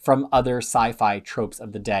heavily from other sci-fi tropes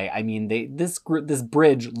of the day. I mean, this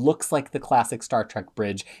bridge looks like the classic Star Trek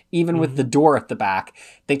bridge, even with the door at the back.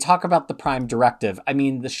 They talk about the Prime Directive. I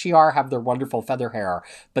mean, the Shi'ar have their wonderful feather hair,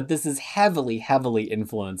 but this is heavily, heavily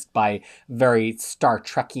influenced by very Star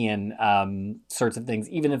Trekian sorts of things,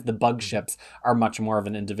 even if the bug ships are much more of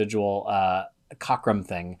an individual Cockrum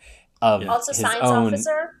thing of also his science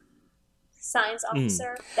own. Science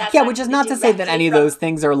officer. That's Yeah, which is not to say that any of those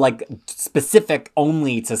things are like specific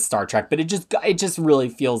only to Star Trek, but it just really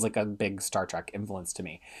feels like a big Star Trek influence to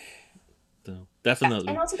me. So, definitely.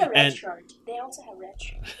 And also the red shirt. They also have red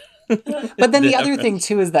shirt. But then the other thing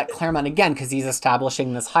too is that Claremont, again, because he's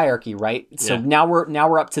establishing this hierarchy, right? So now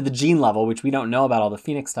we're up to the Jean level, which we don't know about all the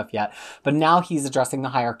Phoenix stuff yet. But now he's addressing the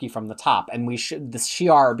hierarchy from the top, and the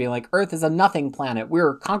Shi'ar are being like, Earth is a nothing planet.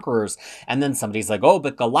 We're conquerors. And then somebody's like, oh,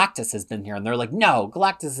 but Galactus has been here, and they're like, no,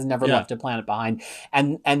 Galactus has never left a planet behind.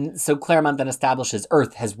 And so Claremont then establishes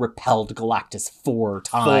Earth has repelled Galactus 4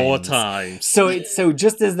 times. 4 times. So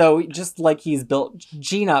just like he's built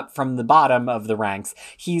Jean up from the bottom of the ranks,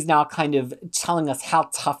 he's now kind of telling us how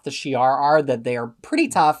tough the Shi'ar are, that they are pretty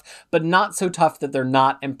tough, but not so tough that they're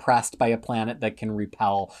not impressed by a planet that can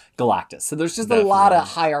repel Galactus. So there's just a lot of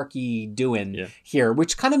hierarchy doing here,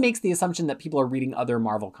 which kind of makes the assumption that people are reading other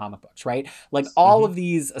Marvel comic books, right? Like all of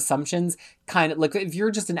these assumptions kind of, like if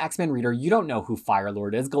you're just an X-Men reader, you don't know who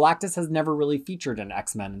Firelord is. Galactus has never really featured in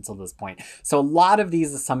X-Men until this point. So a lot of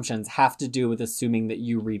these assumptions have to do with assuming that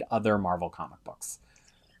you read other Marvel comic books.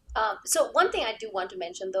 So one thing I do want to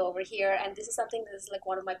mention though over here, and this is something that is like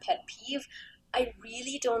one of my pet peeve, I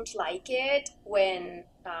really don't like it when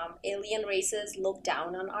alien races look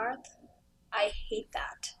down on Earth. I hate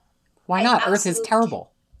that. Why not? Earth is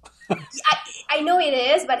terrible. I know it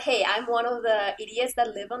is, but hey, I'm one of the idiots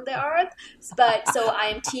that live on the Earth, so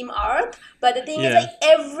I'm Team Earth. But the thing is, like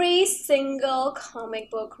every single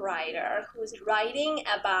comic book writer who's writing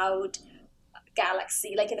about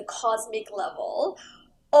galaxy, like in a cosmic level,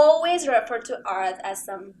 always refer to Earth as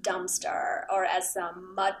some dumpster or as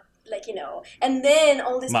some mud, and then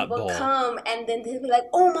all these people come and then they'll be like,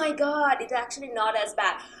 oh my god, it's actually not as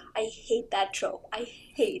bad. I hate that trope. I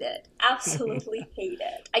hate it. Absolutely hate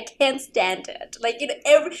it. I can't stand it.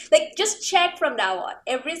 Just check from now on.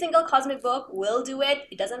 Every single cosmic book will do it.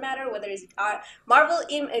 It doesn't matter whether it's Marvel,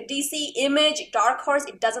 DC, Image, Dark Horse.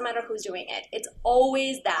 It doesn't matter who's doing it. It's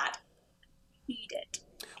always that. Hate it.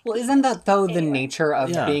 Well, isn't that, though, the nature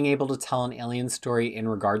of being able to tell an alien story in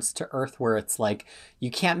regards to Earth, where it's like, you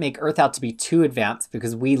can't make Earth out to be too advanced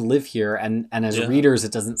because we live here, and as readers,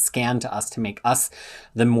 it doesn't scan to us to make us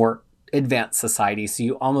the more advanced society. So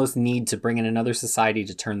you almost need to bring in another society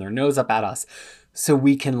to turn their nose up at us so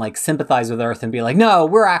we can, sympathize with Earth and be like, no,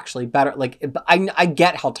 we're actually better. I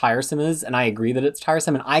get how tiresome it is, and I agree that it's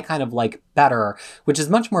tiresome, and I kind of like better, which is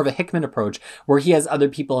much more of a Hickman approach, where he has other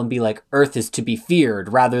people and be like, Earth is to be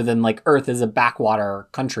feared, rather than Earth is a backwater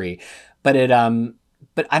country. But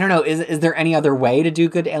but I don't know, is there any other way to do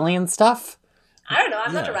good alien stuff? I don't know,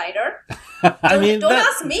 I'm not a writer. Don't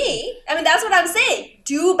ask me. That's what I'm saying.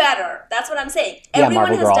 Do better. That's what I'm saying.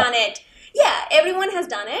 Everyone has done it. Yeah, everyone has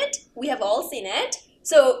done it. We have all seen it.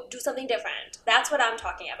 So do something different. That's what I'm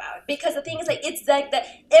talking about. Because the thing is, it's like that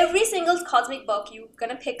every single cosmic book you're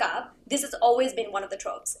going to pick up, this has always been one of the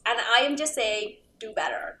tropes. And I am just saying, do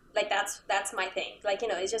better. That's my thing.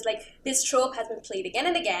 It's just this trope has been played again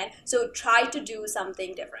and again. So try to do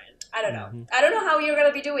something different. I don't know. I don't know how you're going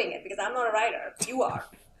to be doing it because I'm not a writer. You are.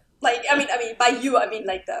 By you,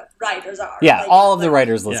 the writers are. Yeah, all of the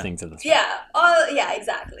writers listening to this. Yeah,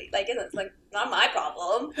 exactly. It's not my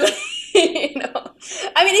problem.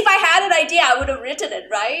 If I had an idea, I would have written it,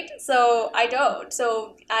 right? So I don't.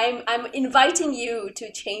 So I'm inviting you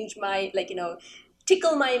to change my,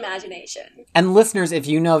 tickle my imagination. And listeners, if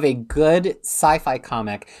you know of a good sci-fi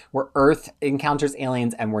comic where Earth encounters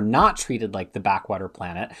aliens and we're not treated like the backwater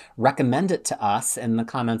planet, recommend it to us in the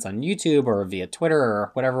comments on YouTube or via Twitter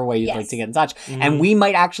or whatever way you'd like to get in touch. And we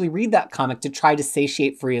might actually read that comic to try to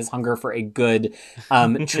satiate Freya's hunger for a good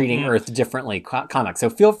treating Earth differently comic.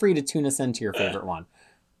 So feel free to tune us into your favorite one.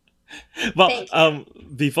 But Thank you.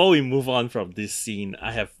 before we move on from this scene,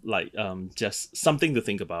 I have just something to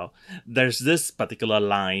think about. There's this particular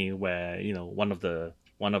line where one of the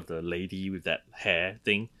lady with that hair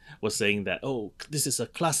thing was saying that, oh, this is a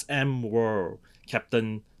class M world,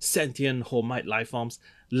 Captain Sentient Homite life forms,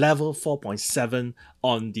 level 4.7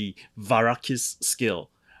 on the Varakis scale,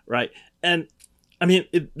 right? And I mean,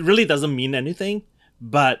 it really doesn't mean anything,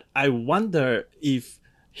 but I wonder if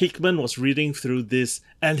Hickman was reading through this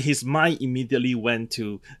and his mind immediately went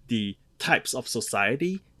to the types of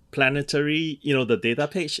society, planetary, the data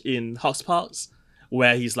page in Hoxpox,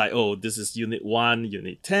 where he's like, oh, this is unit 1,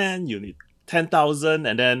 unit 10, unit 10,000,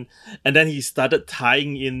 and then he started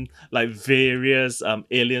tying in like various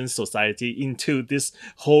alien society into this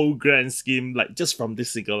whole grand scheme, like just from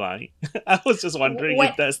this single line. I was just wondering When,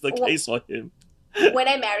 if that's the case for him. when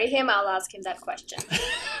I marry him, I'll ask him that question.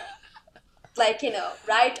 Like,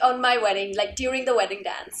 right on my wedding, like during the wedding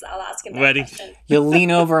dance, I'll ask him that Wedding. question. You'll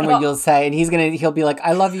lean over him Well- and you'll say, and he'll be like,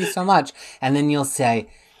 I love you so much. And then you'll say,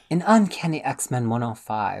 an uncanny X-Men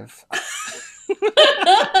 105. And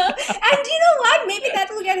you know what? Maybe that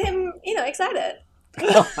will get him, excited.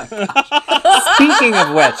 Oh my gosh. Speaking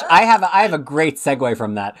of which, I have a great segue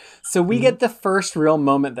from that. So we get the first real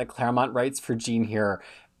moment that Claremont writes for Jean here,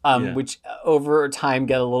 Yeah. which over time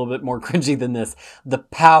get a little bit more cringy than this. The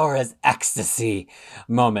power as ecstasy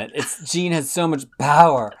moment. Jean has so much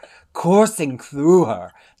power coursing through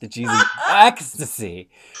her that she's in ecstasy.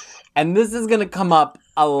 And this is going to come up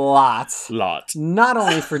a lot, not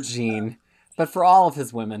only for Jean, but for all of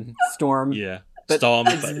his women. Storm. Yeah. But Storm.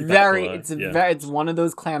 it's one of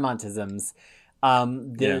those Claremontisms.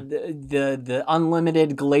 The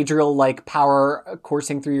unlimited Galadriel like power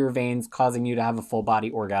coursing through your veins, causing you to have a full body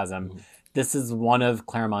orgasm. This is one of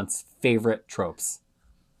Claremont's favorite tropes.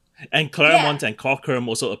 And Claremont and Cockrum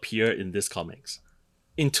also appear in this comics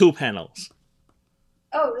in 2 panels.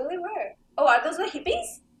 Oh, really? Where? Oh, are those the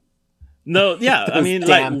hippies? No, yeah, I Those mean, like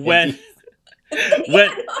damn when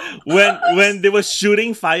when they were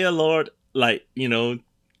shooting Fire Lord, like into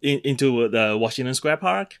the Washington Square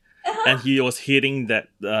Park, and he was hitting that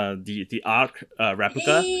the Ark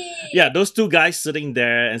replica. Yeah, those 2 guys sitting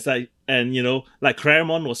there and like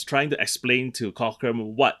Claremont was trying to explain to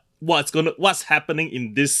Cockrum what's happening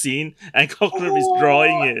in this scene, and Cockrum is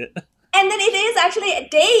drawing it. And then it is actually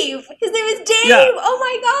Dave. His name is Dave. Yeah. Oh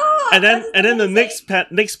my god. And then the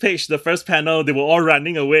That's next page, the first panel, they were all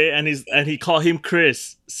running away, and he called him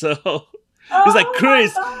Chris. So he's like, Oh my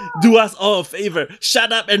Chris, God. do us all a favor,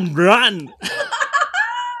 shut up and run.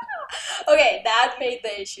 Okay, that made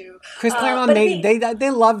the issue. Chris Claremont, but they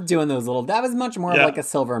loved doing those little. That was much more of Yeah. like a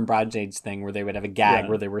Silver and Broadjage thing where they would have a gag Yeah.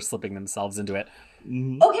 where they were slipping themselves into it.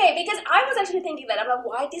 Mhm. Okay, because I was actually thinking that about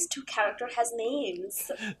why these 2 characters has names,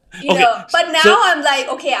 Okay, But now so- I'm like,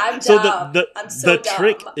 okay, I'm dumb. So I'm so the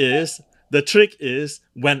dumb. trick is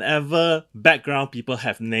whenever background people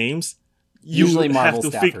have names, you Usually have Marvel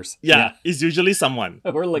to staffers. yeah, it's usually someone.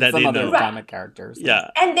 Or like that some they other know. comic characters. Yeah.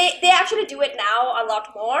 And they actually do it now a lot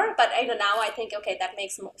more, but now I think, okay, that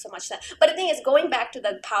makes so much sense. But the thing is, going back to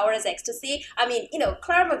the power as ecstasy, I mean,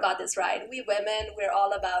 Claremont got this right. We women, we're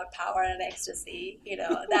all about power and ecstasy.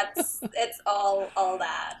 It's all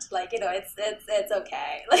that. Like, it's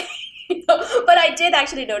okay. Like, but I did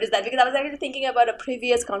actually notice that because I was actually thinking about a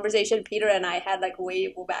previous conversation Peter and I had like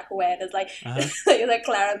way back when. It's like, like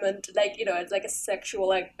Claremont, like, it's like a sexual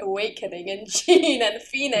like awakening in Jean and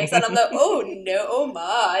Phoenix, and I'm like, oh no, oh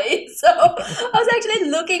my. So I was actually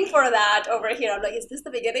looking for that over here. I'm like, is this the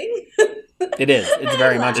beginning? It is. It's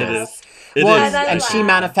very much It it is. is. It Well, is. and she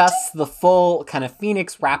manifests the full kind of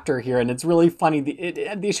Phoenix Raptor here, and it's really funny.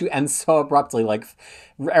 The issue ends so abruptly. Like,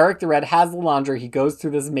 Eric the Red has the laundry. He goes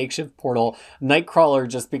through this makeshift portal. Nightcrawler,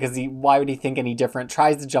 just because why would he think any different,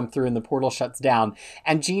 tries to jump through, and the portal shuts down.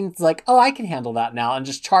 And Jean's like, oh, I can handle that now, and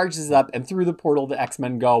just charges up, and through the portal the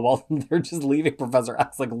X-Men go while they're just leaving Professor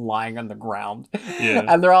X like lying on the ground. Yeah.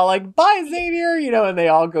 And they're all like, bye, Xavier, and they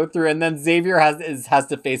all go through, and then Xavier has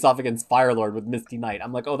to face off against Firelord with Misty Knight.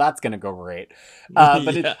 I'm like, oh, that's gonna go great.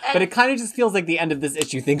 But Yeah. it kind of just feels like the end of this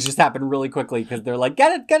issue. Things just happen really quickly because they're like,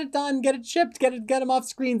 get it done, get it shipped, get him off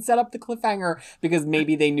screen, set up the cliffhanger, because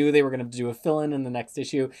maybe they knew they were going to do a fill-in in the next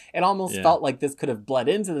issue. It almost Yeah. felt like this could have bled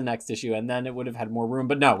into the next issue, and then it would have had more room.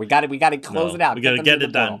 But no, we got to close No, it out. We gotta them get through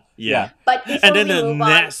it the portal. done. Yeah. But before And then we the move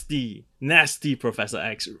on, nasty Professor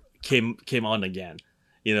X came on again.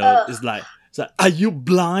 Ugh. It's like, are you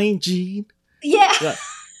blind, Jean? yeah. Yeah.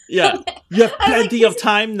 Yeah, you have I was like, plenty of this-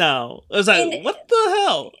 time now. I was like, In- what the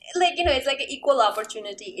hell? Like, it's like an equal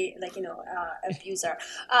opportunity, like, abuser.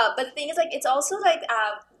 But the thing is, like, it's also like,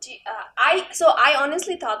 I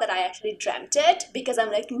honestly thought that I actually dreamt it because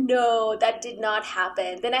I'm like, no, that did not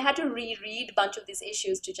happen. Then I had to reread a bunch of these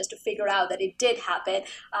issues to figure out that it did happen.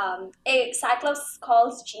 A Cyclops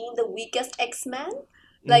calls Jean the weakest X-Men.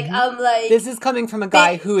 Like Mhm. I'm like, This is coming from a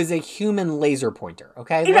guy who is a human laser pointer,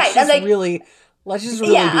 okay? Right, I'm like- Let's just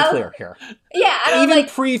really Yeah, be I'm- clear here. yeah, and I'm Even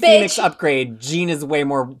like, pre-Phoenix bitch. upgrade, Jean is way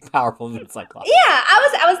more powerful than Cyclops. Yeah,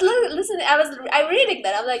 listening. I reading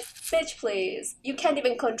that. I'm like, bitch, please. You can't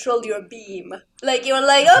even control your beam. Like you're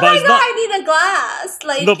like, oh But my it's god, not- I need a glass.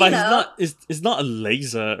 Like No, but you it's know. not. It's not a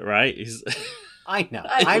laser, right? It's, I know.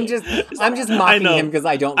 I I'm mean- just I mocking know. him because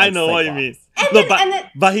I don't like I know what you Cyclops. mean. And No, then- and then-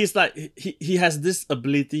 but he's like he has this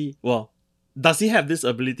ability. Well, does he have this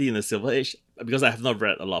ability in the Silver Age? Because I have not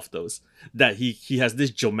read a lot of those. That he has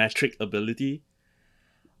this geometric ability.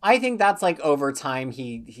 I think that's like over time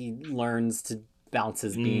he learns to bounce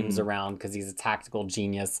his beams Mm. around because he's a tactical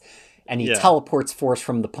genius, and he Yeah. teleports force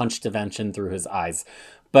from the punch dimension through his eyes.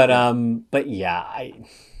 But yeah,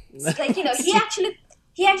 It's like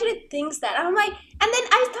he actually thinks that. And I'm like, and then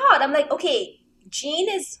I'm like, okay, Jean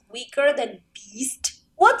is weaker than Beast.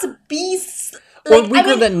 What's Beast? or Like,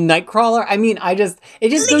 weaker than Nightcrawler. I mean, it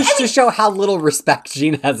just goes to show how little respect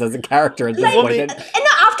Jean has as a character at this Like, point. and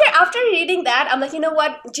no, after reading that, I'm like, you know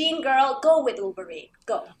what, Jean girl, go with Wolverine,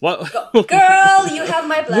 go, What? go, girl, you have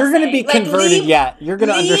my blessing. You're gonna be Like, converted leave- yet. You're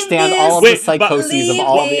gonna leave understand this- all of Wait, the but- psychoses of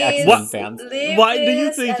all the leave X-Men this- fans. leave Why do you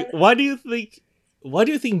this think? and- Why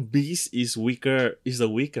do you think Beast is weaker? Is the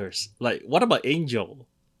weakest? Like, what about Angel?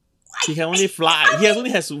 He can only fly. He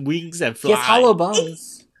only has wings and He fly. has hollow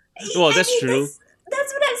bones. Well, I that's mean, true.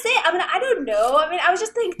 That's what I'm saying. I mean, I don't know. I mean, I was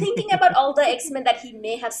just thinking about all the X-Men that he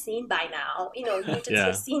may have seen by now. You know, mutants Yeah.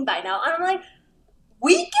 he's seen by now. And I'm like,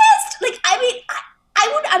 weakest? Like, I mean,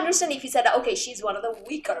 I would understand if he said, okay, she's one of the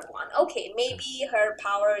weaker one. Okay, maybe her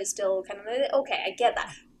power is still kind of, okay, I get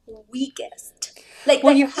that. Weakest. Like,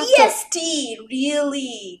 Well, the you have to- EST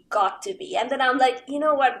really got to be. And then I'm like, you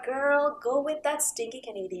know what, girl? Go with that stinky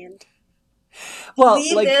Canadian. Well,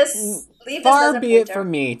 leave like this far as a be it pointer.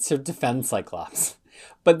 from me to defend Cyclops.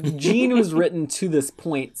 But Jean was written to this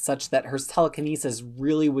point such that her telekinesis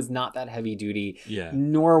really was not that heavy duty, Yeah.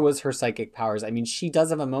 nor was her psychic powers. I mean, she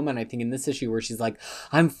does have a moment, I think, in this issue where she's like,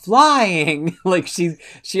 I'm flying! Like,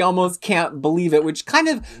 she almost can't believe it, which kind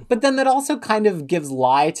of, but then that also kind of gives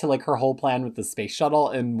lie to, like, her whole plan with the space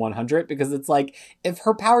shuttle in 100, because it's like, if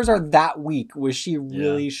her powers are that weak, was she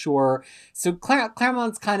really sure? So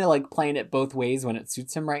Claremont's kind of, like, playing it both ways when it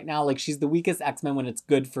suits him right now. Like, she's the weakest X-Men when it's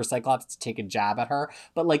good for Cyclops to take a jab at her.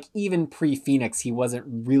 But like even pre-Phoenix, he wasn't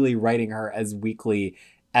really writing her as weakly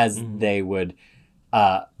as they would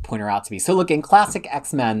point her out to be. So look, in classic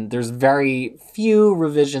X-Men, there's very few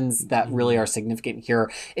revisions that really are significant here.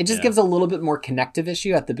 It just gives a little bit more connective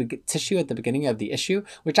issue at the tissue at the beginning of the issue,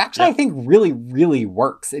 which actually I think really, really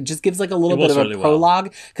works. It just gives like a little bit of a really well.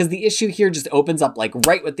 prologue because the issue here just opens up like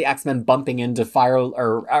right with the X-Men bumping into Fire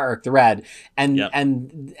or Eric the Red, and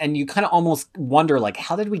and you kind of almost wonder like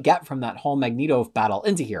how did we get from that whole Magneto battle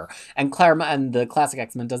into here? And Claremont and the classic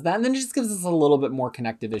X-Men does that, and then it just gives us a little bit more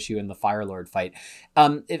connective issue in the Fire Lord fight.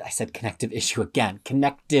 I said connective issue again,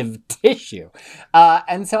 connective tissue.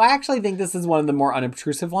 And so I actually think this is one of the more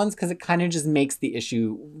unobtrusive ones because it kind of just makes the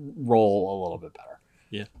issue roll a little bit better.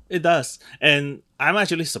 Yeah, it does. And I'm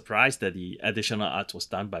actually surprised that the additional art was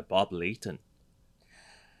done by Bob Layton.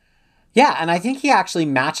 Yeah, and I think he actually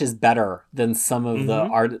matches better than some of the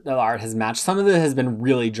art has matched. Some of it has been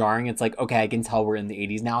really jarring. It's like, okay, I can tell we're in the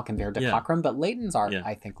 80s now compared to Cockrum, but Layton's art,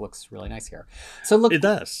 I think, looks really nice here. So look, it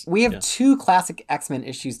does. We have two classic X-Men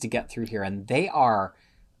issues to get through here, and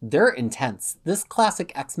they're intense. This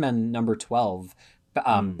classic X-Men number 12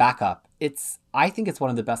 backup, I think it's one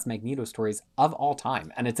of the best Magneto stories of all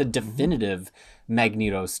time, and it's a definitive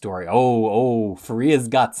Magneto story. Oh, Faria's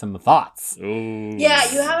got some thoughts. Ooh. Yeah,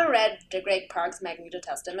 you haven't read the Greg Park's Magneto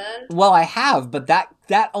Testament? Well, I have, but that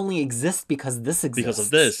only exists because this exists. Because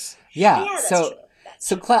of this. Yeah, that's so true.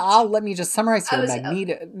 So let me just summarize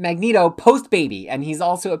here. Magneto post-baby, and he's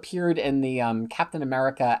also appeared in the Captain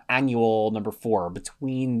America annual number 4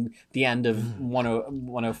 between the end of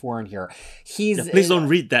 104 and here. Please don't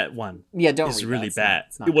read that one. Yeah, don't It's read really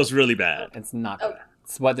that. bad. It was really bad. It's not good. Okay.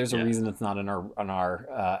 There's a reason it's not on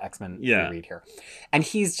our X-Men read here. And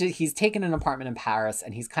he's taken an apartment in Paris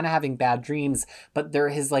and he's kind of having bad dreams, but they're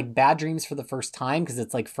his like bad dreams for the first time because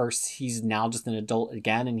it's like first he's now just an adult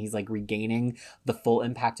again and he's like regaining the full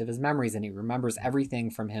impact of his memories and he remembers everything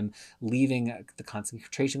from him leaving the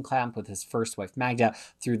concentration camp with his first wife Magda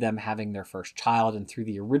through them having their first child and through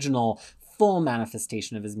the original full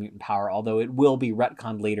manifestation of his mutant power, although it will be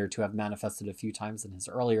retconned later to have manifested a few times in his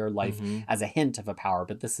earlier life as a hint of a power.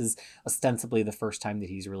 But this is ostensibly the first time that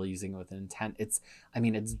he's really using it with an intent. It's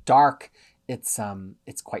dark, it's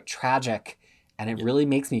quite tragic, and it really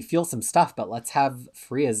makes me feel some stuff. But let's have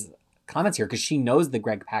Freya's comments here, because she knows the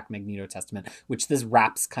Greg Pak Magneto Testament, which this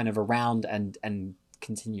wraps kind of around and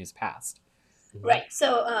continues past. Right.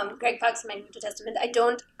 So Greg Pak's Magneto Testament, I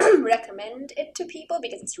don't recommend it to people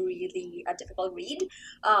because it's really a difficult read.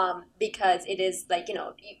 Because it is like,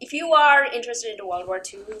 if you are interested in World War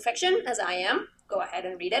II fiction, as I am, go ahead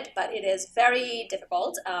and read it. But it is very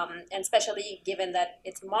difficult, and especially given that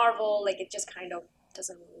it's Marvel, like it just kind of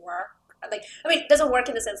doesn't work. It doesn't work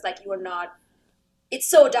in the sense like you are not. It's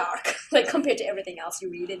so dark, like compared to everything else you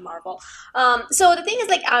read in Marvel. So the thing is,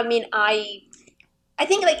 like, I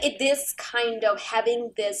think like this kind of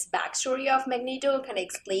having this backstory of Magneto kind of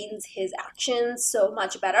explains his actions so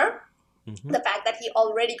much better. The fact that he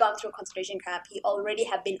already gone through a concentration camp, he already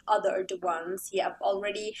have been othered once, he have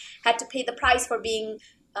already had to pay the price for being,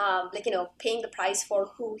 paying the price for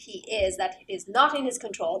who he is, that it is not in his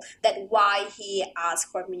control, that why he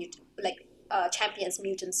asked for champions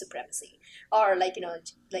mutant supremacy, or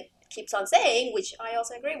keeps on saying, which I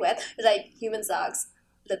also agree with, like human sucks,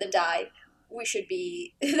 let them die. We should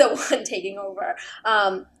be the one taking over.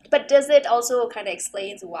 But does it also kind of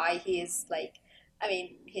explains why he's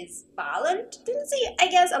he's violent tendency, I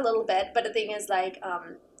guess, a little bit. But the thing is,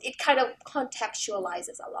 it kind of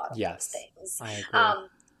contextualizes a lot of those things. I agree.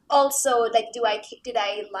 Also, did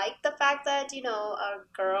I like the fact that a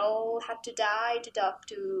girl had to die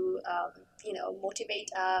to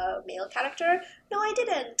motivate a male character? No, I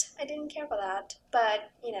didn't. I didn't care for that.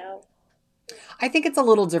 But I think it's a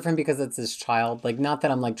little different because it's his child. Like, not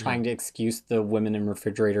that I'm trying to excuse the women in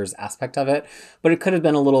refrigerators aspect of it, but it could have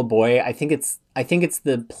been a little boy. I think it's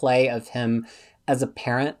the play of him as a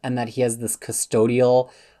parent, and that he has this custodial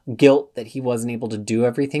guilt that he wasn't able to do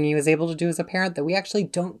everything he was able to do as a parent, that we actually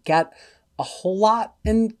don't get a whole lot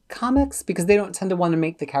in comics, because they don't tend to want to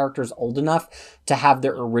make the characters old enough to have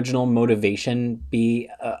their original motivation be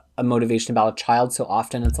a motivation about a child. So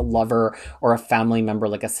often it's a lover or a family member,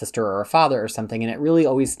 like a sister or a father or something. And it really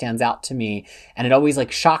always stands out to me. And it always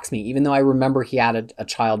shocks me, even though I remember he had a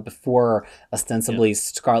child before, ostensibly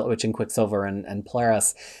Scarlet Witch and Quicksilver and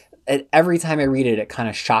Polaris. Every time I read it, it kind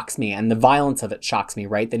of shocks me, and the violence of it shocks me,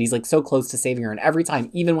 right? That he's so close to saving her. And every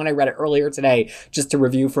time, even when I read it earlier today, just to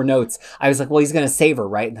review for notes, I was like, well, he's going to save her,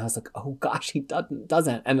 right? And I was like, oh gosh, he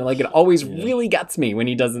doesn't. And it always really gets me when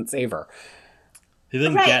he doesn't save her. He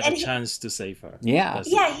didn't get a chance to save her. Yeah.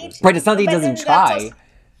 Right, it's not that he doesn't try.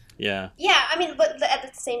 Yeah, but at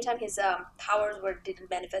the same time, his powers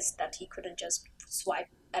didn't manifest that he couldn't just swipe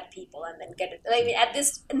at people and then get it. At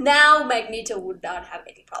this now, Magneto would not have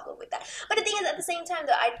any problem with that. But the thing is, at the same time,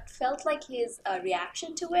 though, I felt like his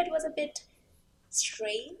reaction to it was a bit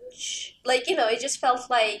strange. It just felt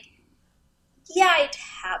like, yeah, it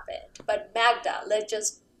happened, but Magda, let's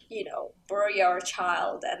just bury your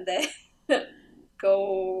child and then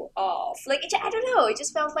go off. I don't know. It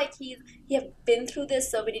just felt like he have been through this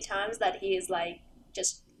so many times that he is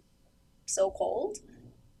just so cold.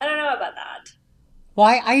 I don't know about that.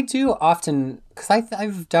 Well, I do often, because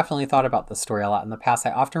I've definitely thought about this story a lot in the past.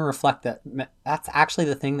 I often reflect that that's actually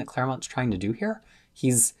the thing that Claremont's trying to do here.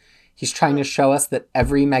 He's trying to show us that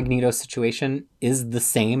every Magneto situation is the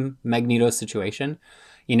same Magneto situation.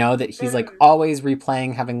 That he's always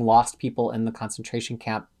replaying having lost people in the concentration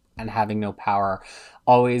camp and having no power,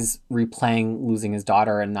 always replaying losing his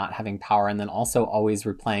daughter and not having power, and then also always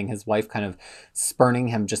replaying his wife kind of spurning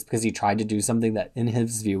him just because he tried to do something that in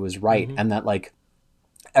his view was right. And that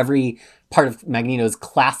every part of Magneto's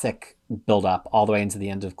classic build-up all the way into the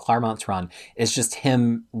end of Claremont's run is just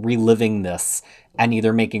him reliving this and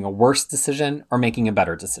either making a worse decision or making a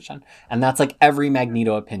better decision. And that's every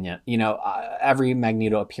Magneto opinion, every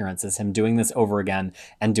Magneto appearance is him doing this over again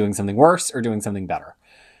and doing something worse or doing something better.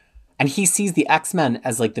 And he sees the X-Men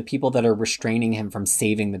as the people that are restraining him from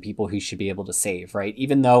saving the people he should be able to save, right?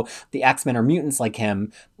 Even though the X-Men are mutants like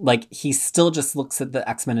him, he still just looks at the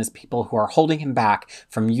X-Men as people who are holding him back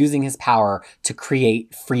from using his power to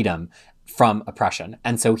create freedom from oppression.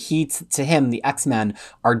 And so to him, the X-Men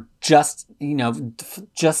are just,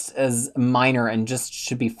 just as minor and just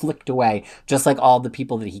should be flicked away, just like all the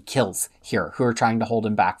people that he kills here who are trying to hold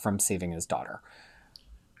him back from saving his daughter.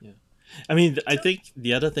 I think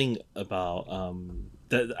the other thing about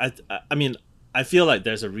I feel like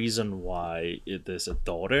there's a reason why it is a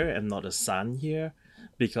daughter and not a son here,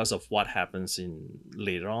 because of what happens in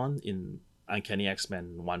later on in Uncanny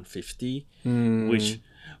X-Men 150, which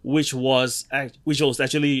which was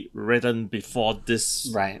actually written before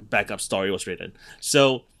this Right. backup story was written.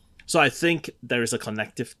 So I think there is a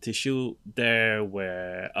connective tissue there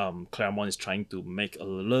where Claremont is trying to make a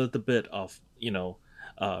little bit of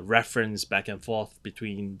reference back and forth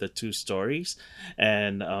between the two stories.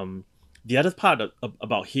 And the other part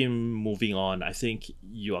about him moving on, I think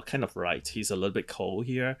you are kind of right. He's a little bit cold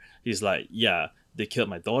here. He's like, yeah, they killed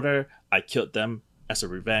my daughter. I killed them as a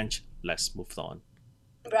revenge. Let's move on.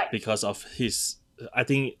 Right. Because of his, I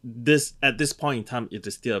think this at this point in time, it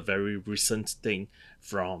is still a very recent thing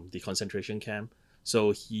from the concentration camp.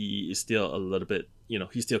 So he is still a little bit,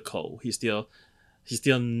 he's still cold. He's still,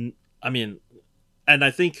 I mean, and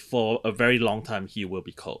I think for a very long time he will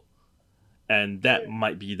be cold, and that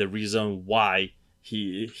might be the reason why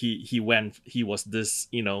he was this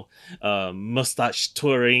mustache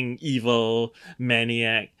twirling evil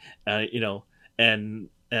maniac, and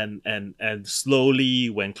slowly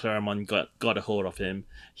when Claremont got a hold of him,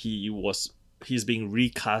 he's being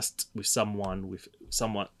recast with someone with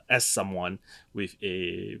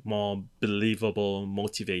a more believable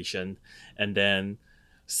motivation, and then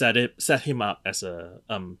set him up as a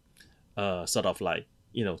sort of like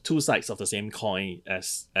two sides of the same coin,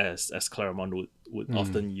 as Claremont would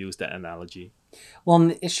often use that analogy. Well,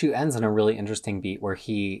 and the issue ends on a really interesting beat where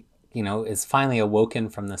he is finally awoken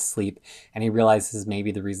from this sleep, and he realizes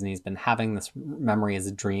maybe the reason he's been having this memory as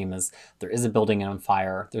a dream is there is a building on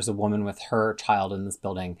fire. There's a woman with her child in this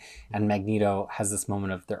building, and Magneto has this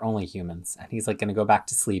moment of they're only humans, and he's like going to go back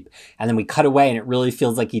to sleep. And then we cut away, and it really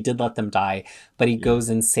feels like he did let them die, but he goes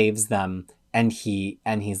and saves them. And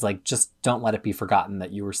he's like, just don't let it be forgotten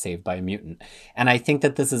that you were saved by a mutant. And I think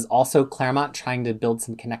that this is also Claremont trying to build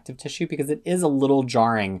some connective tissue, because it is a little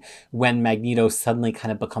jarring when Magneto suddenly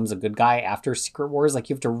kind of becomes a good guy after Secret Wars. Like,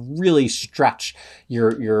 you have to really stretch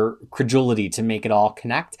your credulity to make it all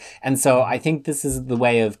connect. And so I think this is the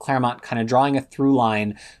way of Claremont kind of drawing a through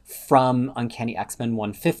line from Uncanny X-Men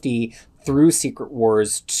 150 through Secret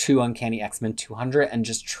Wars to Uncanny X-Men 200, and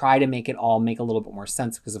just try to make it all make a little bit more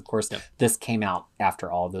sense, because of course this came out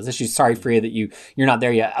after all of those issues. Sorry, Freya, that you're not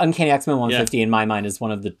there yet. Uncanny X-Men 150 in my mind is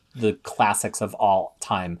one of the classics of all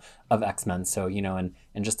time of X-Men. So,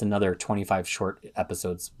 and just another 25 short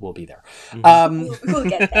episodes will be there. We'll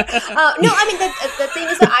get there. No, I mean, the thing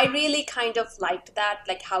is that I really kind of liked that,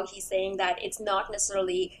 like how he's saying that it's not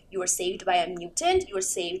necessarily you were saved by a mutant, you were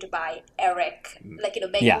saved by Eric, like,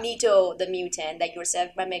 Magneto the mutant, like you were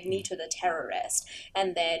saved by Magneto the terrorist,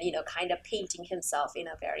 and then, kind of painting himself in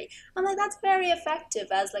a very, I'm like, that's very effective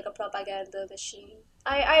as like a propaganda machine.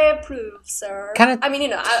 I approve, sir. Kind of,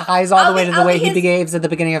 ties all the way to the way he behaves at the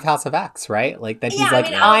beginning of House of X, right? Like that he's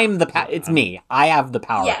it's me. I have the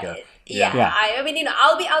power here. Yeah. I mean,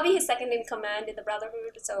 I'll be his second in command in the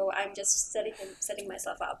Brotherhood, so I'm just setting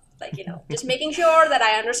myself up, like, just making sure that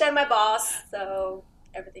I understand my boss, so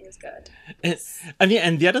everything is good.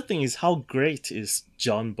 And the other thing is how great is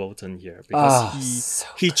John Bolton here, because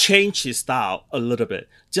he changed his style a little bit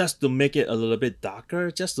just to make it a little bit darker,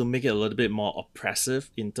 just to make it a little bit more oppressive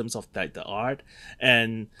in terms of like the art.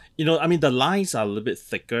 And the lines are a little bit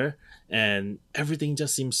thicker, and everything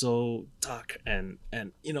just seems so dark, and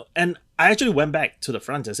I actually went back to the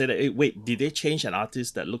front and said, hey, wait, did they change an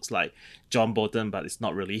artist that looks like John Bolton but it's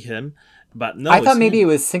not really him? But no, I thought maybe it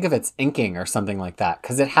was Sinkovic's inking or something like that,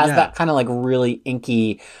 because it has that kind of like really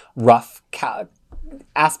inky, rough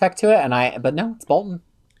aspect to it. But no, it's Bolton.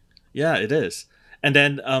 Yeah, it is. And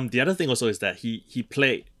then the other thing also is that he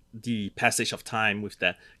played the passage of time with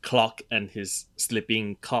that clock and his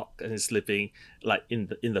slipping like in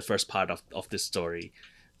the first part of this story,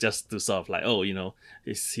 just to sort of like,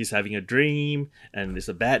 he's having a dream, and it's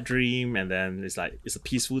a bad dream, and then it's like it's a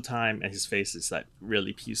peaceful time, and his face is like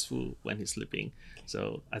really peaceful when he's sleeping.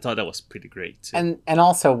 So I thought that was pretty great too. And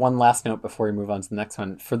also one last note before we move on to the next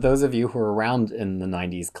one. For those of you who were around in the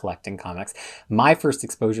 90s collecting comics, my first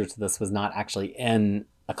exposure to this was not actually in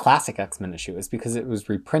a classic X-Men issue, is because it was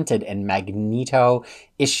reprinted in Magneto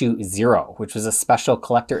issue 0, which was a special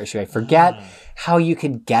collector issue. I forget how you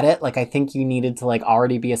could get it. Like, I think you needed to like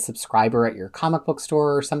already be a subscriber at your comic book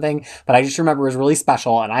store or something, but I just remember it was really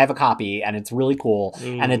special, and I have a copy, and it's really cool.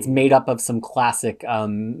 And it's made up of some classic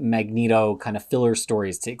Magneto kind of filler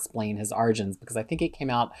stories to explain his origins, because I think it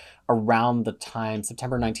came out around the time,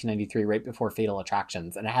 September 1993, right before Fatal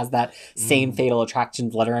Attractions. And it has that same Fatal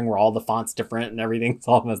Attractions lettering where all the font's different and everything's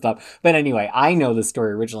all all messed up. But anyway, I know the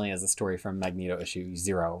story originally as a story from Magneto issue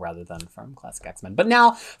 0 rather than from Classic X-Men. But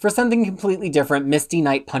now, for something completely different, Misty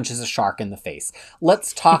Knight punches a shark in the face.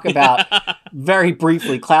 Let's talk about, very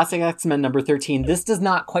briefly, Classic X-Men number 13. This does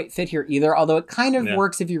not quite fit here either, although it kind of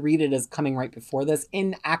works if you read it as coming right before this.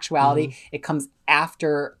 In actuality, it comes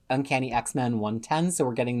after Uncanny X-Men 110, so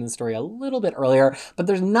we're getting the story a little bit earlier, but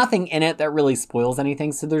there's nothing in it that really spoils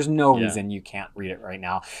anything, so there's no reason you can't read it right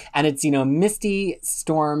now. And it's, Misty,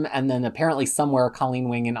 Storm, and then apparently somewhere Colleen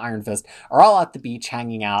Wing and Iron Fist are all at the beach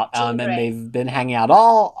hanging out, and they've been hanging out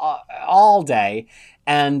all day.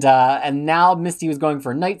 And now Misty was going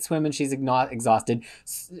for a night swim and she's exhausted.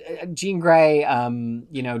 Jean Grey,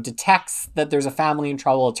 detects that there's a family in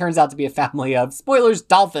trouble. It turns out to be a family of, spoilers,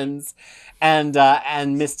 dolphins. And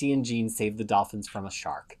Misty and Jean save the dolphins from a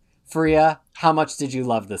shark. Faria, how much did you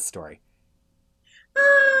love this story?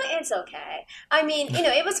 It's okay. I mean,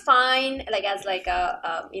 it was fine, as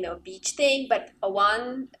a beach thing. But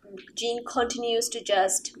Jean continues to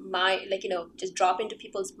just just drop into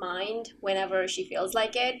people's mind whenever she feels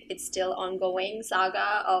like it. It's still ongoing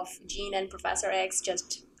saga of Jean and Professor X.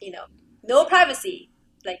 Just no privacy.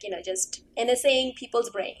 Just NSAing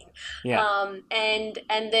people's brain. Yeah. And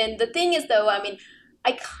then the thing is, though, I mean,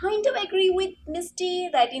 I kind of agree with Misty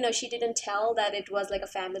that, she didn't tell that it was like a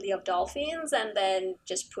family of dolphins and then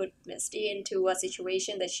just put Misty into a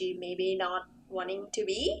situation that she maybe not wanting to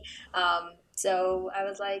be. So I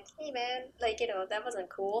was like, hey man, that wasn't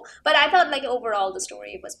cool. But I thought overall the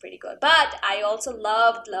story was pretty good. But I also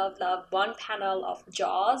loved one panel of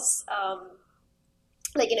Jaws.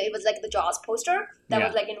 It was the Jaws poster that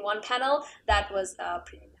was in one panel. That was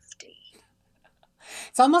pretty nifty.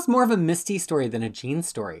 It's almost more of a Misty story than a Jean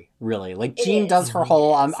story, really. Jean does her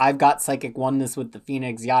whole, I've got psychic oneness with the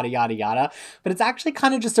Phoenix, yada, yada, yada. But it's actually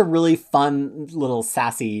kind of just a really fun, little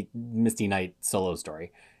sassy Misty Knight solo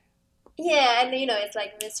story. Yeah, and it's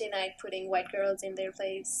Misty Knight putting white girls in their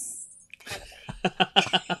place. Kind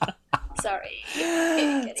of thing.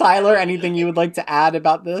 Sorry. Tyler, anything you would like to add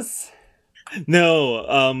about this?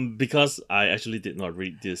 No, because I actually did not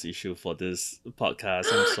read this issue for this podcast.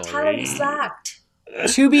 I'm sorry. Tyler slacked.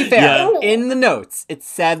 To be fair, in the notes, it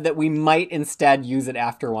said that we might instead use it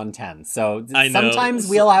after 110. So sometimes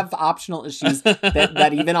we'll have optional issues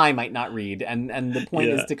that even I might not read. And the point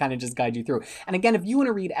is to kind of just guide you through. And again, if you want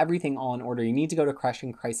to read everything all in order, you need to go to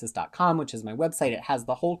crushingcrisis.com, which is my website. It has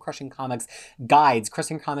the whole Crushing Comics guides.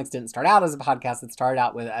 Crushing Comics didn't start out as a podcast. It started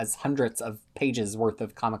out as hundreds of pages worth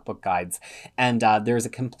of comic book guides. And there's a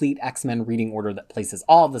complete X-Men reading order that places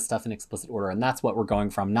all of this stuff in explicit order. And that's what we're going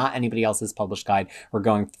from, not anybody else's published guide. We're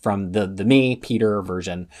going from the me, Peter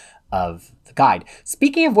version of the guide.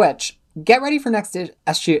 Speaking of which, get ready for next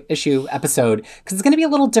issue episode, because it's going to be a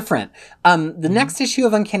little different. The next issue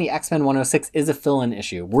of Uncanny X-Men 106 is a fill-in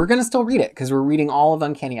issue. We're going to still read it, because we're reading all of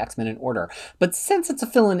Uncanny X-Men in order. But since it's a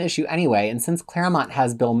fill-in issue anyway, and since Claremont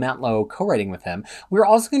has Bill Mantlo co-writing with him, we're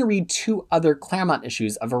also going to read 2 other Claremont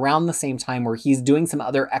issues of around the same time where he's doing some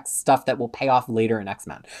other X stuff that will pay off later in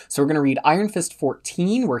X-Men. So we're going to read Iron Fist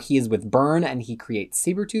 14, where he is with Byrne and he creates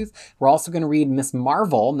Sabretooth. We're also going to read Miss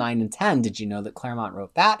Marvel 9 and 10. Did you know that Claremont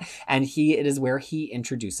wrote that? And it is where he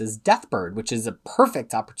introduces Deathbird, which is a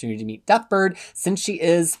perfect opportunity to meet Deathbird since she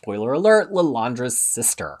is, spoiler alert, Lilandra's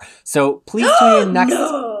sister. So please tune in next...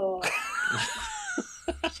 No.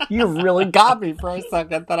 You really got me for a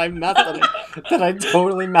second that I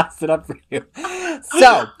totally messed it up for you.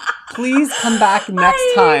 So please come back next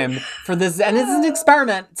time for this. And this is an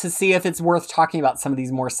experiment to see if it's worth talking about some of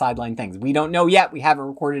these more sideline things. We don't know yet. We haven't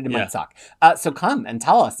recorded. It might suck. So come and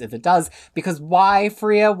tell us if it does. Because why,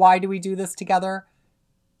 Faria? Why do we do this together?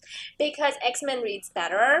 Because X-Men reads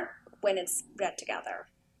better when it's read together.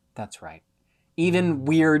 That's right. Even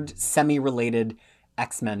weird, semi-related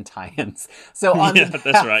X-Men tie-ins. So on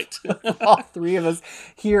that's right. all 3 of us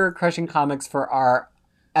here at Crushing Comics for our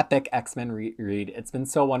epic X-Men read. It's been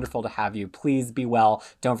so wonderful to have you. Please be well.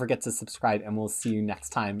 Don't forget to subscribe, and we'll see you next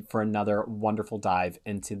time for another wonderful dive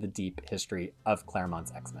into the deep history of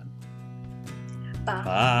Claremont's X-Men. Bye.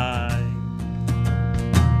 Bye.